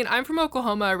 and I mean, I'm from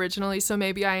Oklahoma originally, so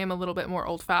maybe I am a little bit more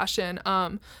old-fashioned.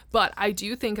 But I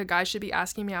do think a guy should be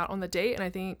asking me out on the date, and I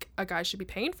think a guy should be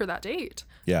paying for that date.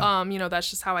 Yeah. You know,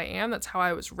 that's just how I am. That's how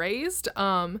I was raised.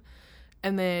 And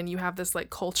then you have this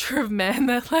like culture of men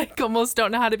that like almost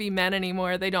don't know how to be men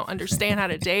anymore. They don't understand how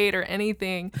to date or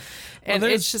anything, and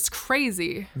it's just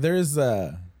crazy. There's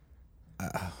I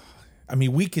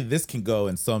mean, this can go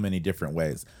in so many different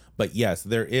ways. But yes,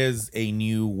 there is a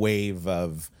new wave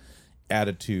of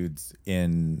attitudes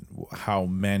in how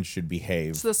men should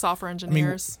behave. It's the software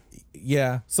engineers. I mean,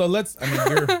 yeah. So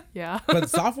you're... yeah. But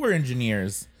software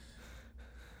engineers,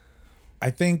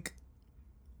 I think,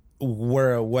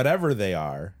 whatever they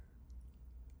are,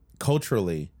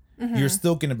 culturally, you're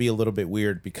still going to be a little bit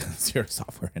weird because you're a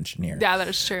software engineer. Yeah, that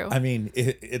is true. I mean,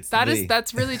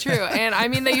 that's really true. And I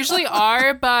mean, they usually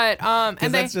are, but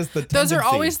and that's just the tendency. Those are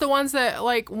always the ones that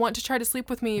like want to try to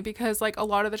sleep with me because like a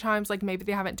lot of the times like maybe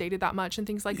they haven't dated that much and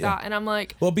things like that. And I'm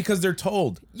like, well, because they're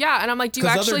told. Yeah, and I'm like, do you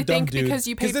actually think because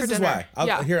you paid for dinner? This is why.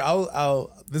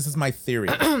 This is my theory.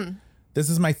 This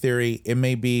is my theory. It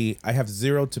may be I have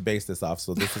zero to base this off,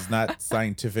 so this is not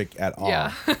scientific at all.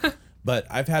 Yeah. But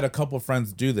I've had a couple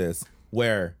friends do this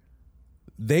where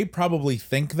they probably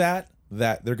think that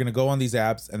they're going to go on these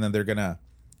apps and then they're going to,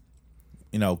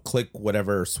 you know, click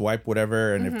whatever, swipe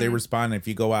whatever. And if they respond, if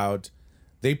you go out,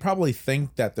 they probably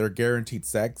think that they're guaranteed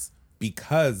sex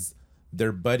because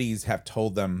their buddies have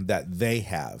told them that they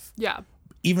have. Yeah.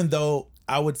 Even though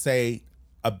I would say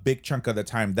a big chunk of the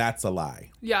time that's a lie.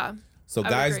 Yeah. So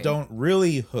guys don't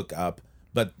really hook up.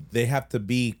 But they have to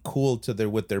be cool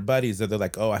with their buddies. That they're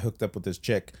like, oh, I hooked up with this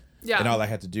chick, and all I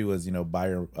had to do was, you know, buy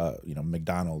her,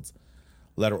 McDonald's,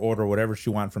 let her order whatever she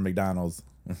wants from McDonald's.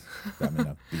 I mean,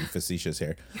 I'll be facetious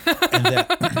here,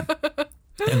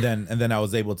 and then I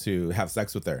was able to have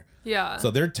sex with her. Yeah. So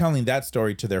they're telling that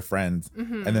story to their friends,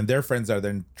 and then their friends are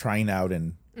then trying out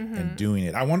and doing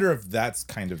it. I wonder if that's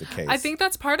kind of the case. I think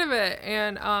that's part of it,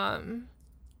 and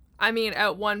I mean,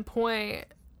 at one point,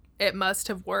 it must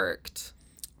have worked.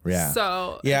 Yeah.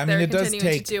 So yeah, I mean, it does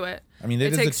take. To do it. I mean,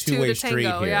 it is a two-way street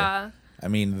here. Yeah. I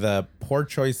mean, the poor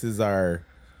choices are,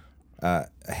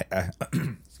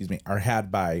 excuse me, are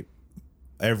had by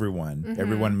everyone.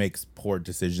 Everyone makes poor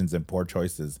decisions and poor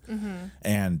choices,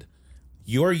 and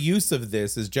your use of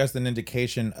this is just an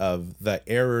indication of the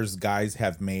errors guys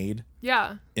have made.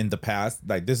 Yeah. In the past,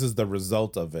 like this is the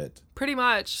result of it. Pretty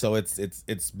much. So it's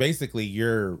basically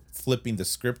you're flipping the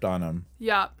script on them.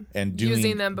 Yeah. And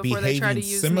using them before they try to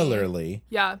use similarly. Me.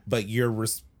 Yeah. But you're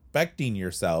respecting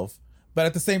yourself. But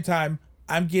at the same time,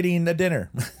 I'm getting a dinner.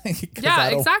 Yeah,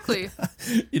 exactly.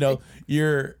 You know,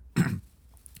 you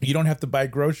don't have to buy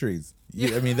groceries.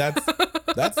 I mean, that's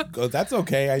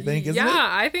okay, I think, isn't it? Yeah,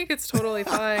 I think it's totally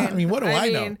fine. I mean, what do I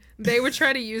know? They would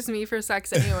try to use me for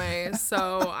sex anyway,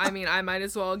 so, I mean, I might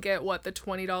as well get, the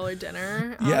 $20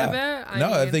 dinner out of it?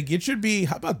 I think it should be,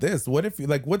 how about this? What if,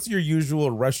 what's your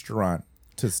usual restaurant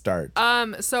to start?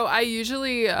 So I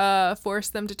usually force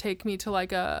them to take me to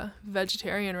like a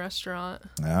vegetarian restaurant.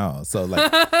 Oh, so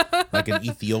like like an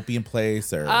Ethiopian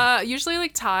place or Usually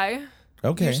like Thai.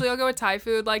 okay. Usually I'll go with Thai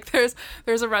food. Like there's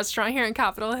a restaurant here in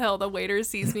Capitol Hill. The waiter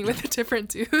sees me with a different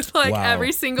dude. Like Wow.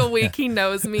 every single week he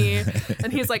knows me.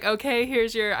 And he's like, okay,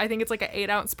 here's your, I think it's like an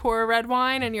 8-ounce pour of red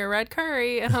wine and your red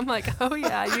curry. And I'm like, oh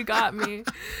yeah, you got me.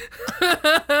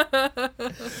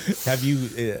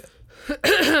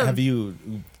 Have you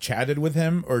chatted with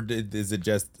him, or is it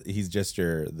just he's just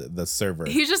the server?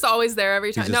 He's just always there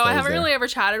every time. just No, I always haven't there. really ever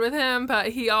chatted with him, but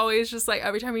he always just like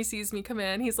every time he sees me come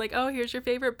in, he's like, oh, here's your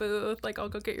favorite booth. Like, I'll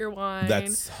go get your wine.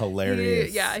 That's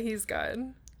hilarious. Yeah, he's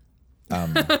good.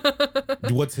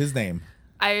 What's his name?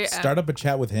 Start up a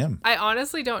chat with him. I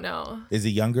honestly don't know. Is he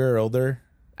younger or older?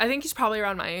 I think he's probably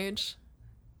around my age.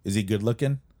 Is he good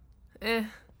looking? Eh.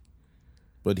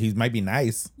 But he might be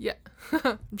nice. Yeah,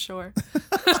 I'm sure.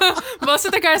 Most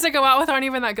of the guys I go out with aren't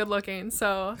even that good looking.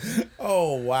 So,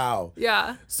 Oh wow.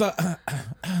 yeah. So,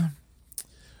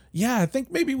 yeah, I think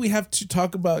maybe we have to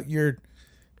talk about your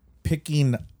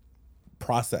picking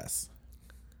process.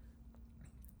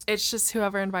 It's just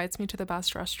whoever invites me to the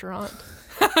best restaurant.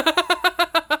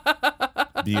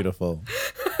 Beautiful.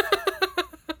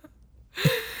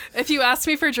 If you ask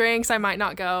me for drinks, I might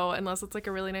not go unless it's like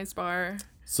a really nice bar.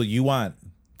 So you want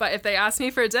But if they ask me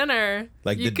for dinner,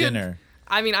 like you the could- dinner.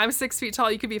 I mean, I'm 6 feet tall.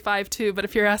 You could be 5'2", but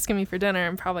if you're asking me for dinner,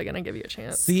 I'm probably gonna give you a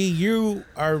chance. See, you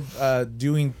are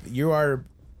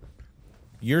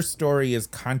your story is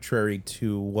contrary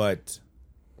to what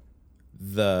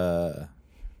the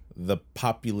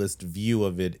populist view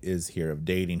of it is here, of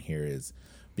dating here is,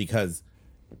 because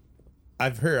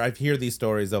I've heard these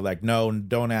stories of like, no,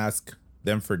 don't ask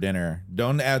them for dinner.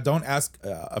 Don't ask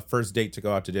a first date to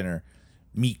go out to dinner.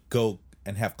 Go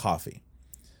and have coffee.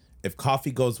 If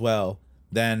coffee goes well,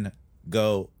 then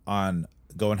go and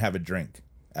have a drink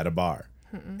at a bar.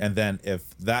 And then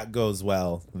if that goes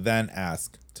well, then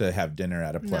ask to have dinner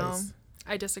at a place. No,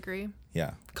 I disagree.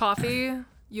 Yeah. Coffee,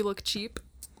 you look cheap.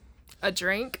 A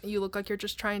drink, you look like you're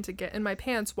just trying to get in my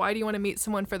pants. Why do you want to meet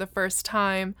someone for the first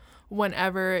time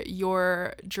whenever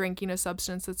you're drinking a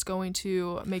substance that's going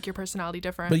to make your personality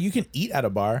different? But you can eat at a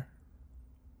bar.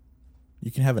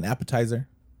 You can have an appetizer.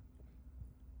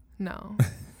 No.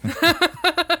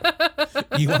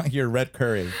 You want your red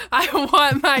curry. I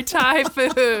want my Thai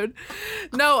food.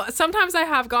 No, sometimes I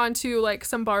have gone to like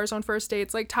some bars on first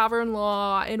dates, like Tavern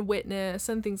Law and Witness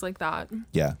and things like that.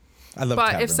 Yeah. I love But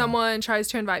Tavern if Law. someone tries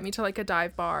to invite me to like a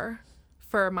dive bar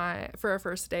for a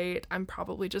first date, I'm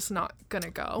probably just not gonna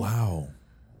go. Wow.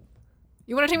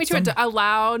 You want to take me to a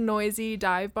loud, noisy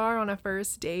dive bar on a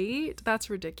first date? That's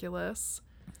ridiculous.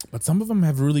 But some of them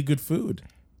have really good food.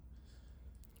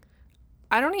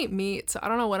 I don't eat meat, so I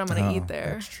don't know what I'm gonna eat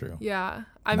there. That's true. Yeah,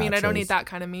 I mean, I don't Nachos. eat that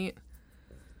kind of meat.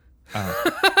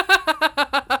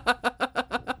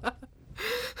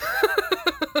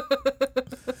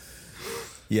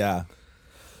 Yeah.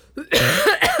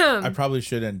 I probably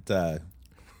shouldn't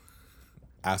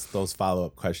ask those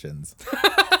follow-up questions.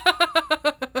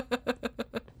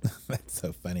 That's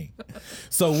so funny.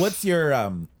 So what's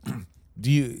your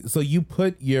you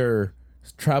put your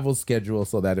travel schedule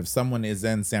so that if someone is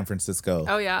in San Francisco,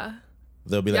 Oh yeah.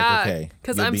 they'll be like, Yeah, okay,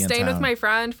 because you'll I'm be in staying with town. my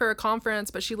friend for a conference,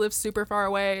 but she lives super far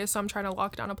away, so I'm trying to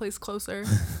lock down a place closer.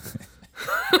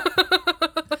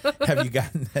 Have you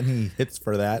gotten any hits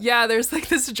for that? Yeah, there's like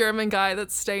this German guy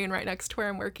that's staying right next to where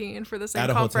I'm working for the same At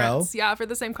a conference. hotel? Yeah, for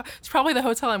the same. It's probably the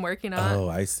hotel I'm working at. Oh,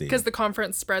 I see. Because the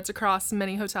conference spreads across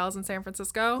many hotels in San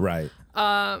Francisco. Right.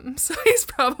 So he's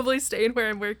probably staying where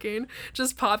I'm working.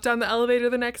 Just popped down the elevator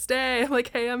the next day. I'm like,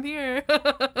 hey, I'm here.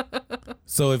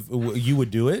 So if you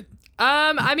would do it?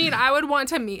 I mean, I would want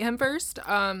to meet him first.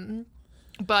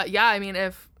 But yeah, I mean,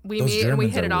 if we Those meet and we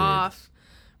Germans hit are it weird. off,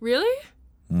 really?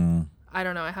 I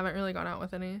don't know. I haven't really gone out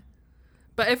with any.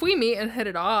 But if we meet and hit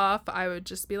it off, I would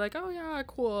just be like, oh yeah,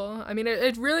 cool. I mean,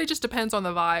 it really just depends on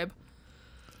the vibe.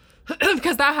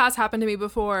 Because that has happened to me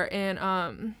before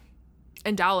in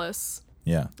Dallas.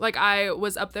 Yeah. Like I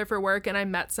was up there for work and I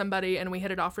met somebody and we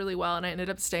hit it off really well and I ended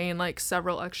up staying like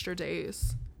several extra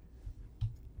days.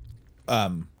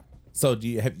 So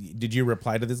did you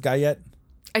reply to this guy yet?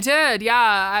 I did, yeah.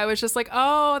 I was just like,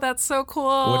 oh, that's so cool.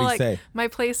 What'd he like, say? My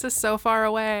place is so far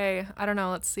away. I don't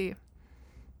know. Let's see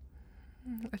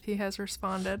if he has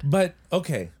responded. But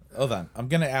okay, hold on. I'm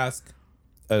gonna ask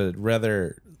a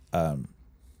rather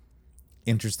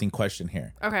interesting question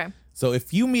here. Okay. So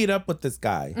if you meet up with this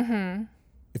guy,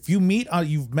 if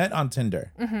you've met on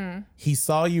Tinder, he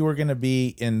saw you were gonna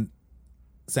be in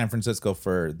San Francisco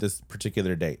for this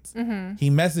particular date. He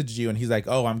messaged you and he's like,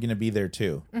 oh, I'm going to be there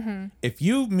too. If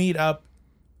you meet up,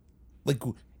 like,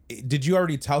 did you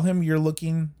already tell him you're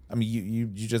looking? I mean, you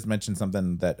just mentioned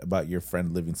something that about your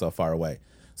friend living so far away.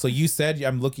 So you said,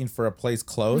 I'm looking for a place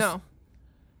close? No.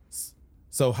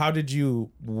 So how did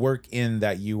you work in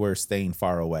that you were staying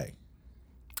far away?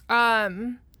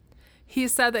 He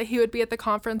said that he would be at the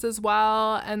conference as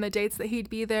well and the dates that he'd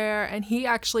be there. And he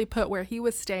actually put where he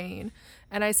was staying.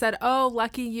 And I said, oh,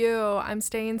 lucky you. I'm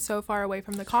staying so far away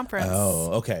from the conference.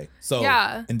 Oh, okay. So,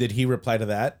 yeah. And did he reply to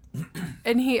that?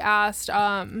 And he asked,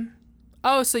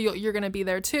 oh, so you're going to be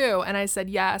there too? And I said,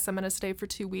 yes, I'm going to stay for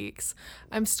 2 weeks.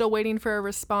 I'm still waiting for a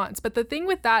response. But the thing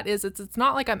with that is it's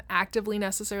not like I'm actively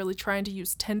necessarily trying to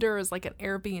use Tinder as like an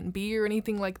Airbnb or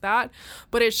anything like that.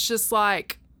 But it's just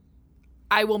like,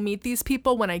 I will meet these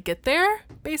people when I get there,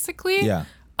 basically. Yeah.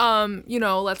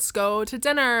 Let's go to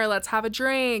dinner, let's have a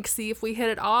drink, see if we hit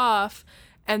it off.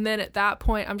 And then at that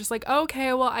point, I'm just like,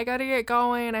 okay, well, I got to get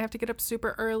going. I have to get up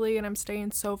super early and I'm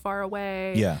staying so far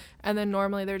away. Yeah. And then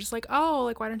normally they're just like, oh,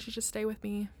 like, why don't you just stay with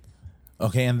me?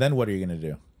 Okay. And then what are you going to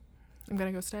do? I'm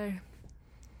going to go stay.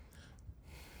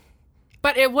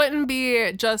 But it wouldn't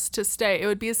be just to stay. It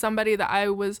would be somebody that I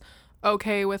was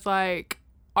okay with, like,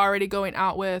 already going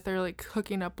out with or like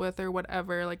hooking up with or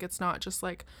whatever. Like, it's not just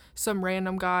like some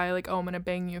random guy like, oh, I'm gonna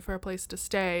bang you for a place to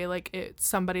stay. Like, it's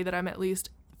somebody that I'm at least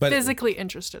physically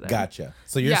interested in. Gotcha.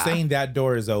 So you're saying that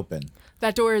door is open.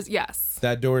 That door is, yes,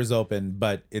 that door is open,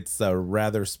 but it's a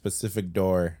rather specific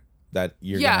door that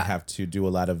you're gonna have to do a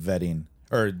lot of vetting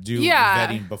or do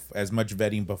vetting as much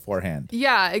vetting beforehand.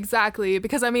 Yeah, exactly.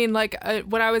 Because I mean, like,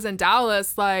 when I was in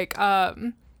Dallas, like,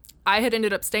 I had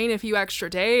ended up staying a few extra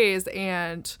days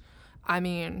and I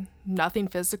mean, nothing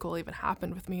physical even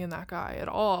happened with me and that guy at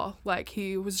all. Like,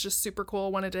 he was just super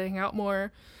cool, wanted to hang out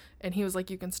more. And he was like,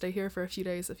 you can stay here for a few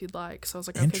days if you'd like. So I was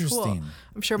like, okay, cool.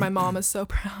 I'm sure my mom is so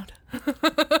proud.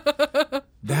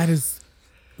 That is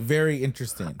very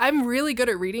interesting. I'm really good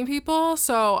at reading people.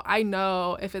 So I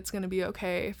know if it's going to be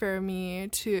okay for me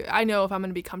to, I know if I'm going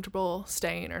to be comfortable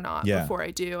staying or not before I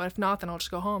do. And if not, then I'll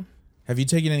just go home. Have you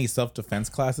taken any self-defense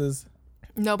classes?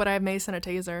 No, but I have mace and a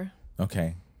taser.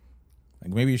 Okay.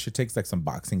 Like maybe you should take like some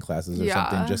boxing classes or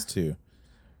something just to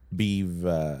be...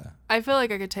 I feel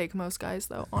like I could take most guys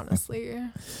though, honestly.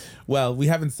 Well, we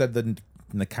haven't said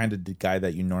the kind of guy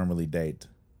that you normally date.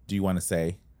 Do you want to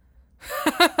say?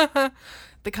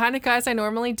 The kind of guys I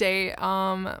normally date,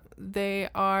 they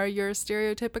are your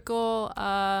stereotypical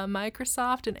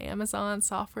Microsoft and Amazon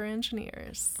software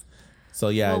engineers. So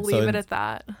yeah, we'll leave it at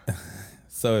that.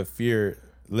 So if you're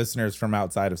listeners from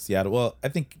outside of Seattle, well, I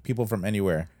think people from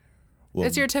anywhere.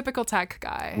 It's your typical tech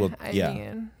guy. I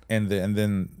mean. And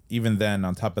then even then,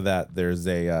 on top of that, there's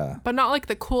a. But not like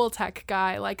the cool tech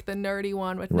guy, like the nerdy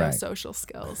one with no social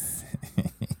skills.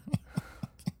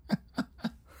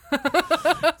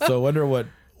 So I wonder what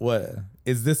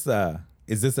is this?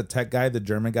 Is this a tech guy, the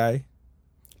German guy?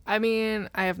 I mean,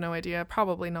 I have no idea.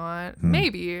 Probably not.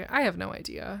 Maybe. I have no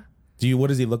idea. What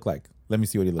does he look like? Let me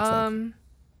see what he looks like.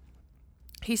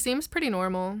 He seems pretty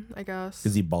normal, I guess.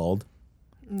 Is he bald?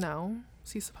 No.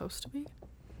 Is he supposed to be?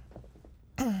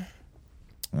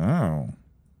 Oh.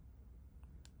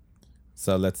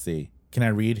 So let's see. Can I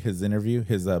read his interview,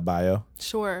 his bio?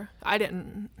 Sure. I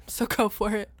didn't. So go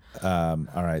for it. All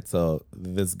right. So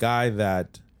this guy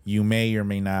that you may or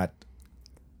may not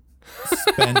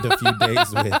spend a few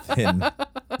days with in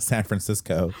San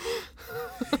Francisco.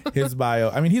 His bio.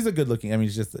 I mean, he's a good looking. I mean,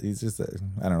 he's just a,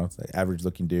 I don't know, it's like average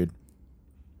looking dude.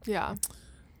 Yeah.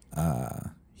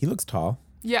 He looks tall.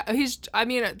 Yeah, I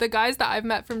mean, the guys that I've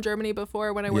met from Germany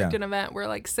before when I worked in an event were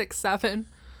like 6'7".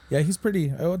 Yeah, he's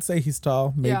pretty. I would say he's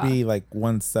tall. Maybe like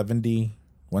 170,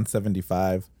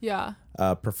 175. Yeah.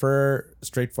 Prefer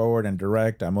straightforward and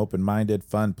direct. I'm open-minded,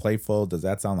 fun, playful. Does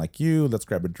that sound like you? Let's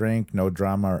grab a drink. No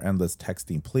drama or endless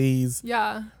texting, please.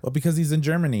 Yeah. Well, because he's in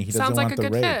Germany, he doesn't want the rates.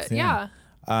 Sounds like a good fit. Yeah.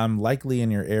 Likely in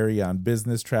your area on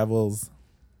business travels.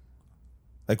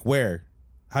 Like where?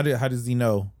 How does he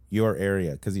know your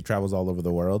area? Because he travels all over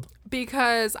the world.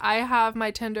 Because I have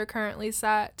my Tinder currently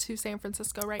set to San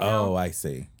Francisco right now. Oh, I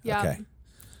see. Yeah. Okay.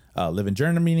 Live in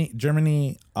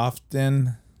Germany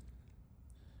often.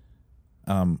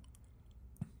 On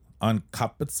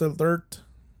Kapitzelert.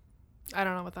 I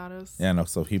don't know what that is. Yeah, no.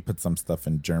 So he put some stuff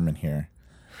in German here.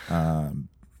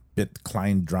 Bit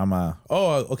Klein drama.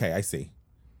 Oh, okay. I see.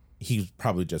 He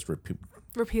probably just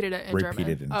repeated it in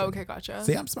German. Oh, okay, gotcha.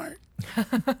 See, I'm smart.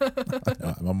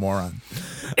 No, I'm a moron.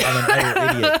 I'm an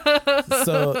utter idiot.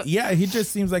 So yeah, he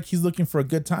just seems like he's looking for a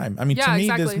good time. I mean, to me,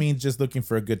 this means just looking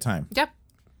for a good time. Yep.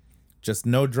 Just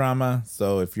no drama.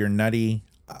 So if you're nutty,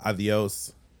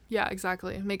 Adios. Yeah,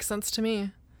 exactly. Makes sense to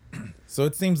me. So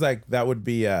it seems like that would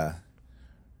be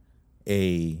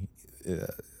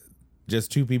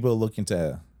just two people looking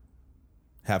to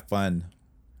have fun.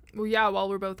 Well, yeah, while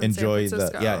we're both in Enjoy San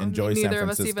Francisco. enjoy San Neither of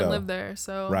us even Francisco. live there,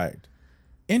 so. Right.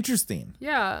 Interesting.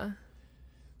 Yeah.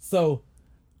 So,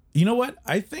 you know what?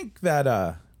 I think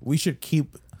that we should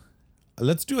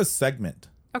let's do a segment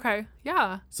Okay.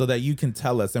 Yeah. so that you can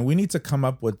tell us, and we need to come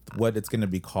up with what it's going to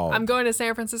be called. I'm going to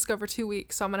San Francisco for 2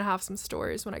 weeks, so I'm gonna have some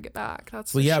stories when I get back.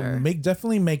 That's So for yeah, sure.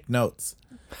 definitely make notes.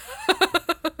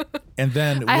 And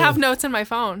then I have notes in my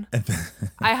phone.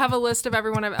 I have a list of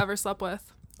everyone I've ever slept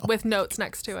with notes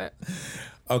next to it.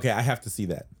 Okay, I have to see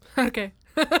that. Okay.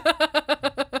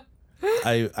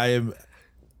 I am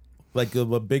like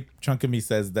a big chunk of me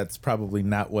says that's probably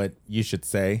not what you should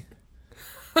say.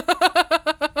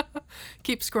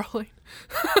 Keep scrolling.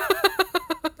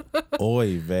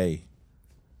 Oy vey.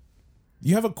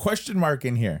 You have a question mark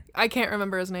in here. I can't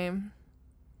remember his name.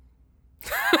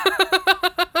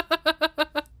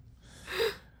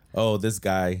 Oh, this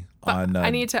guy on I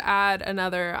need to add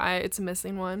another. It's a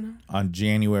missing one. on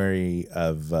January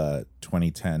of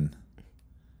 2010.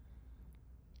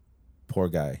 Poor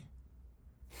guy.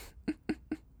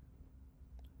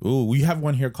 Ooh, we have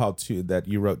one here called that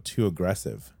you wrote Too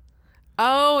Aggressive.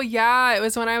 Oh yeah, it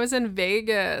was when I was in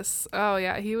Vegas. Oh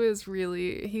yeah, he was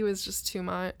just too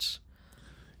much.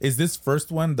 Is this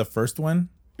first one the first one?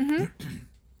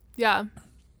 Yeah.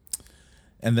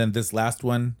 And then this last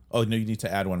one, oh no, you need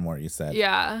to add one more, you said.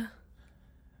 Yeah.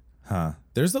 Huh.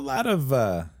 There's a lot of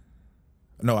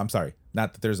no, I'm sorry.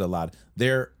 Not that there's a lot.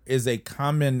 There is a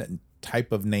common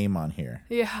type of name on here.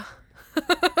 Yeah.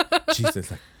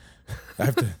 Jesus. I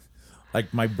have to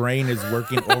my brain is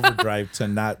working overdrive to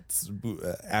not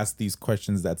ask these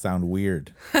questions that sound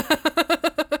weird.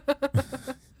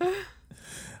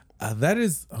 That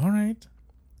is all right.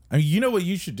 I mean, you know what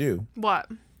you should do? What?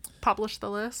 Publish the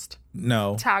list?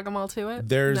 No. Tag them all to it?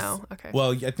 There's No. Okay.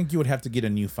 Well, I think you would have to get a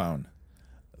new phone.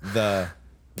 The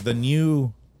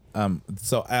new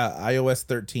iOS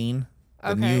 13,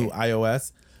 the new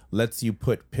iOS lets you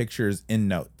put pictures in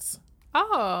notes.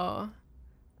 Oh.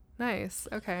 Nice.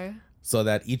 Okay. So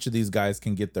that each of these guys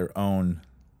can get their own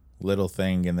little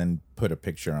thing and then put a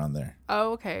picture on there.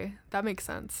 Oh, okay. That makes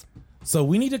sense. So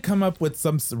we need to come up with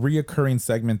some reoccurring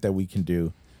segment that we can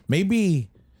do. Maybe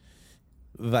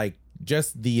like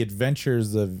just the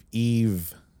adventures of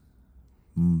Eve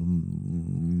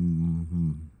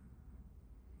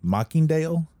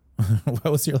Mockingdale. What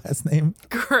was your last name?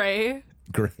 Gray.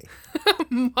 Gray.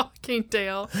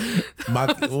 Mockingdale.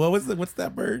 What's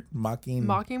that bird?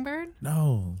 Mockingbird?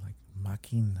 No, like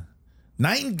mocking.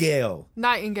 Nightingale.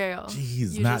 Nightingale.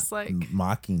 Jeez, You not just like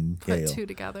Mockingale. put two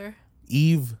together.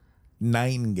 Eve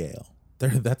Nightingale.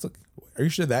 Are you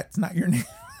sure that's not your name?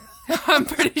 I'm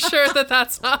pretty sure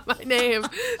that's not my name.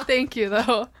 Thank you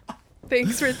though.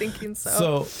 Thanks for thinking so.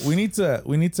 So we need to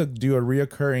do a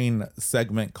reoccurring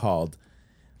segment called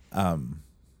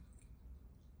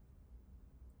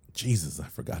Jesus, I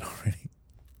forgot already.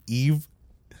 Eve.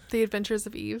 The Adventures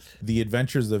of Eve. The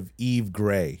Adventures of Eve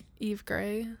Gray. Eve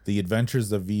Gray. The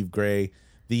Adventures of Eve Gray.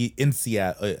 The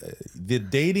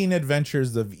Dating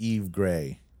Adventures of Eve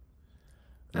Gray.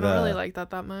 I don't really like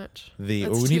that much.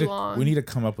 It's too long. We need to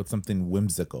come up with something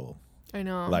whimsical. I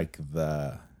know. Like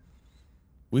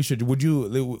would you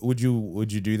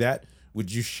do that?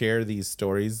 Would you share these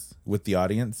stories with the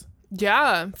audience?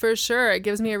 Yeah, for sure. It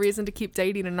gives me a reason to keep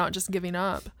dating and not just giving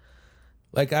up.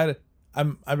 Like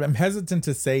I'm hesitant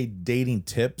to say dating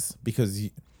tips because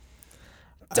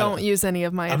Don't use any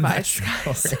of my I'm not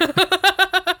advice. sure.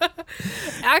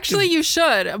 Actually, you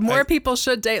should. More people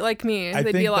should date like me.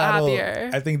 They'd be a lot happier.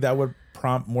 I think that would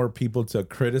prompt more people to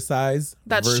criticize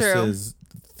That's true. versus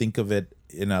think of it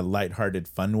in a lighthearted,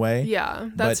 fun way. Yeah,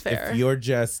 that's but fair. if you're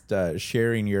just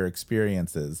sharing your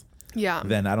experiences, Yeah.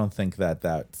 then I don't think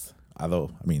that's.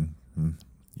 Although, I mean,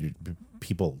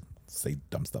 people say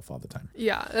dumb stuff all the time.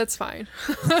 Yeah, that's fine.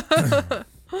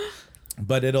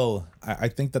 But I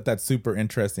think that's super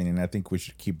interesting, and I think we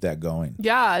should keep that going.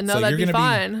 Yeah, no, that'd be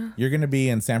fun. You're going to be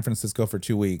in San Francisco for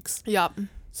 2 weeks. Yep.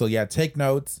 So yeah, take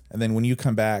notes, and then when you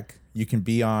come back, you can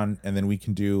be on, and then we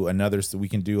can do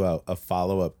a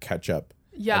follow-up catch-up.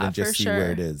 Yeah, and then just for see sure.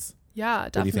 where it is. Yeah,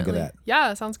 definitely. What do you think of that?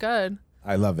 Yeah, sounds good.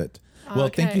 I love it. Well,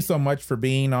 thank Okay. you so much for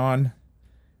being on.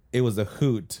 It was a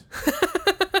hoot.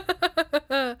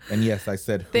 And yes, I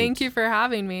said hoot. Thank you for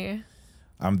having me.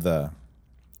 I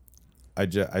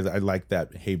like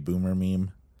that "Hey Boomer"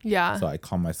 meme. Yeah. So I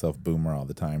call myself Boomer all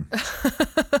the time.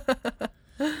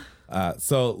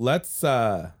 So let's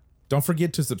don't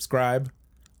forget to subscribe.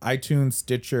 iTunes,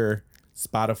 Stitcher,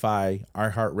 Spotify,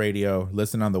 iHeartRadio.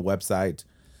 Listen on the website.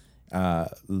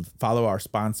 Follow our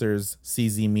sponsors,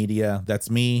 CZ Media. That's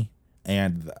me.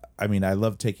 And I mean, I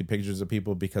love taking pictures of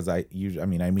people because I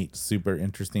meet super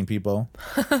interesting people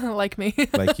Like me.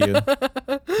 like you.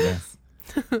 Yes.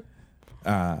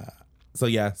 So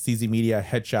yeah, CZ Media,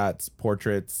 headshots,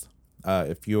 portraits.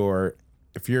 If you're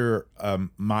a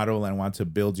model and want to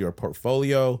build your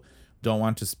portfolio, don't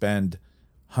want to spend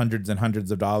hundreds and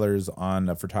hundreds of dollars on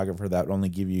a photographer that would only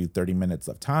give you 30 minutes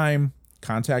of time,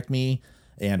 contact me.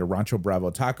 And Rancho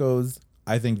Bravo Tacos,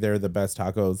 I think they're the best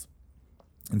tacos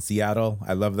in Seattle.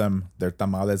 I love them. Their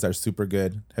tamales are super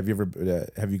good. Have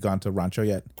you gone to Rancho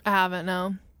yet? I haven't,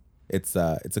 no. It's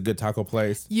a good taco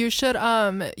place. You should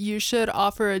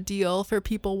offer a deal for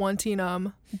people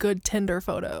wanting good Tinder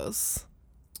photos.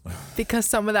 Because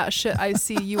some of that shit I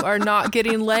see, you are not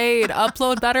getting laid.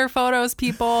 Upload better photos,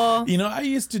 people. You know, I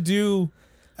used to do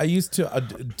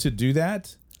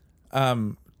that,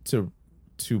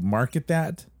 to market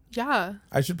that. Yeah.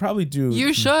 I should probably do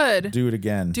it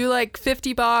again. Do like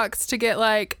 $50 to get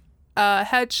like a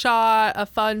headshot, a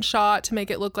fun shot to make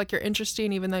it look like you're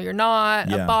interesting even though you're not,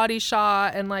 Yeah. a body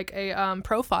shot, and like a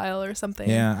profile or something.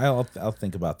 Yeah, I'll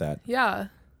think about that. Yeah.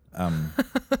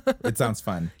 It sounds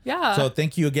fun. Yeah. So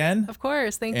thank you again. Of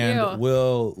course. Thank And you.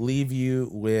 we'll leave you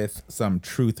with some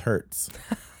Truth Hurts.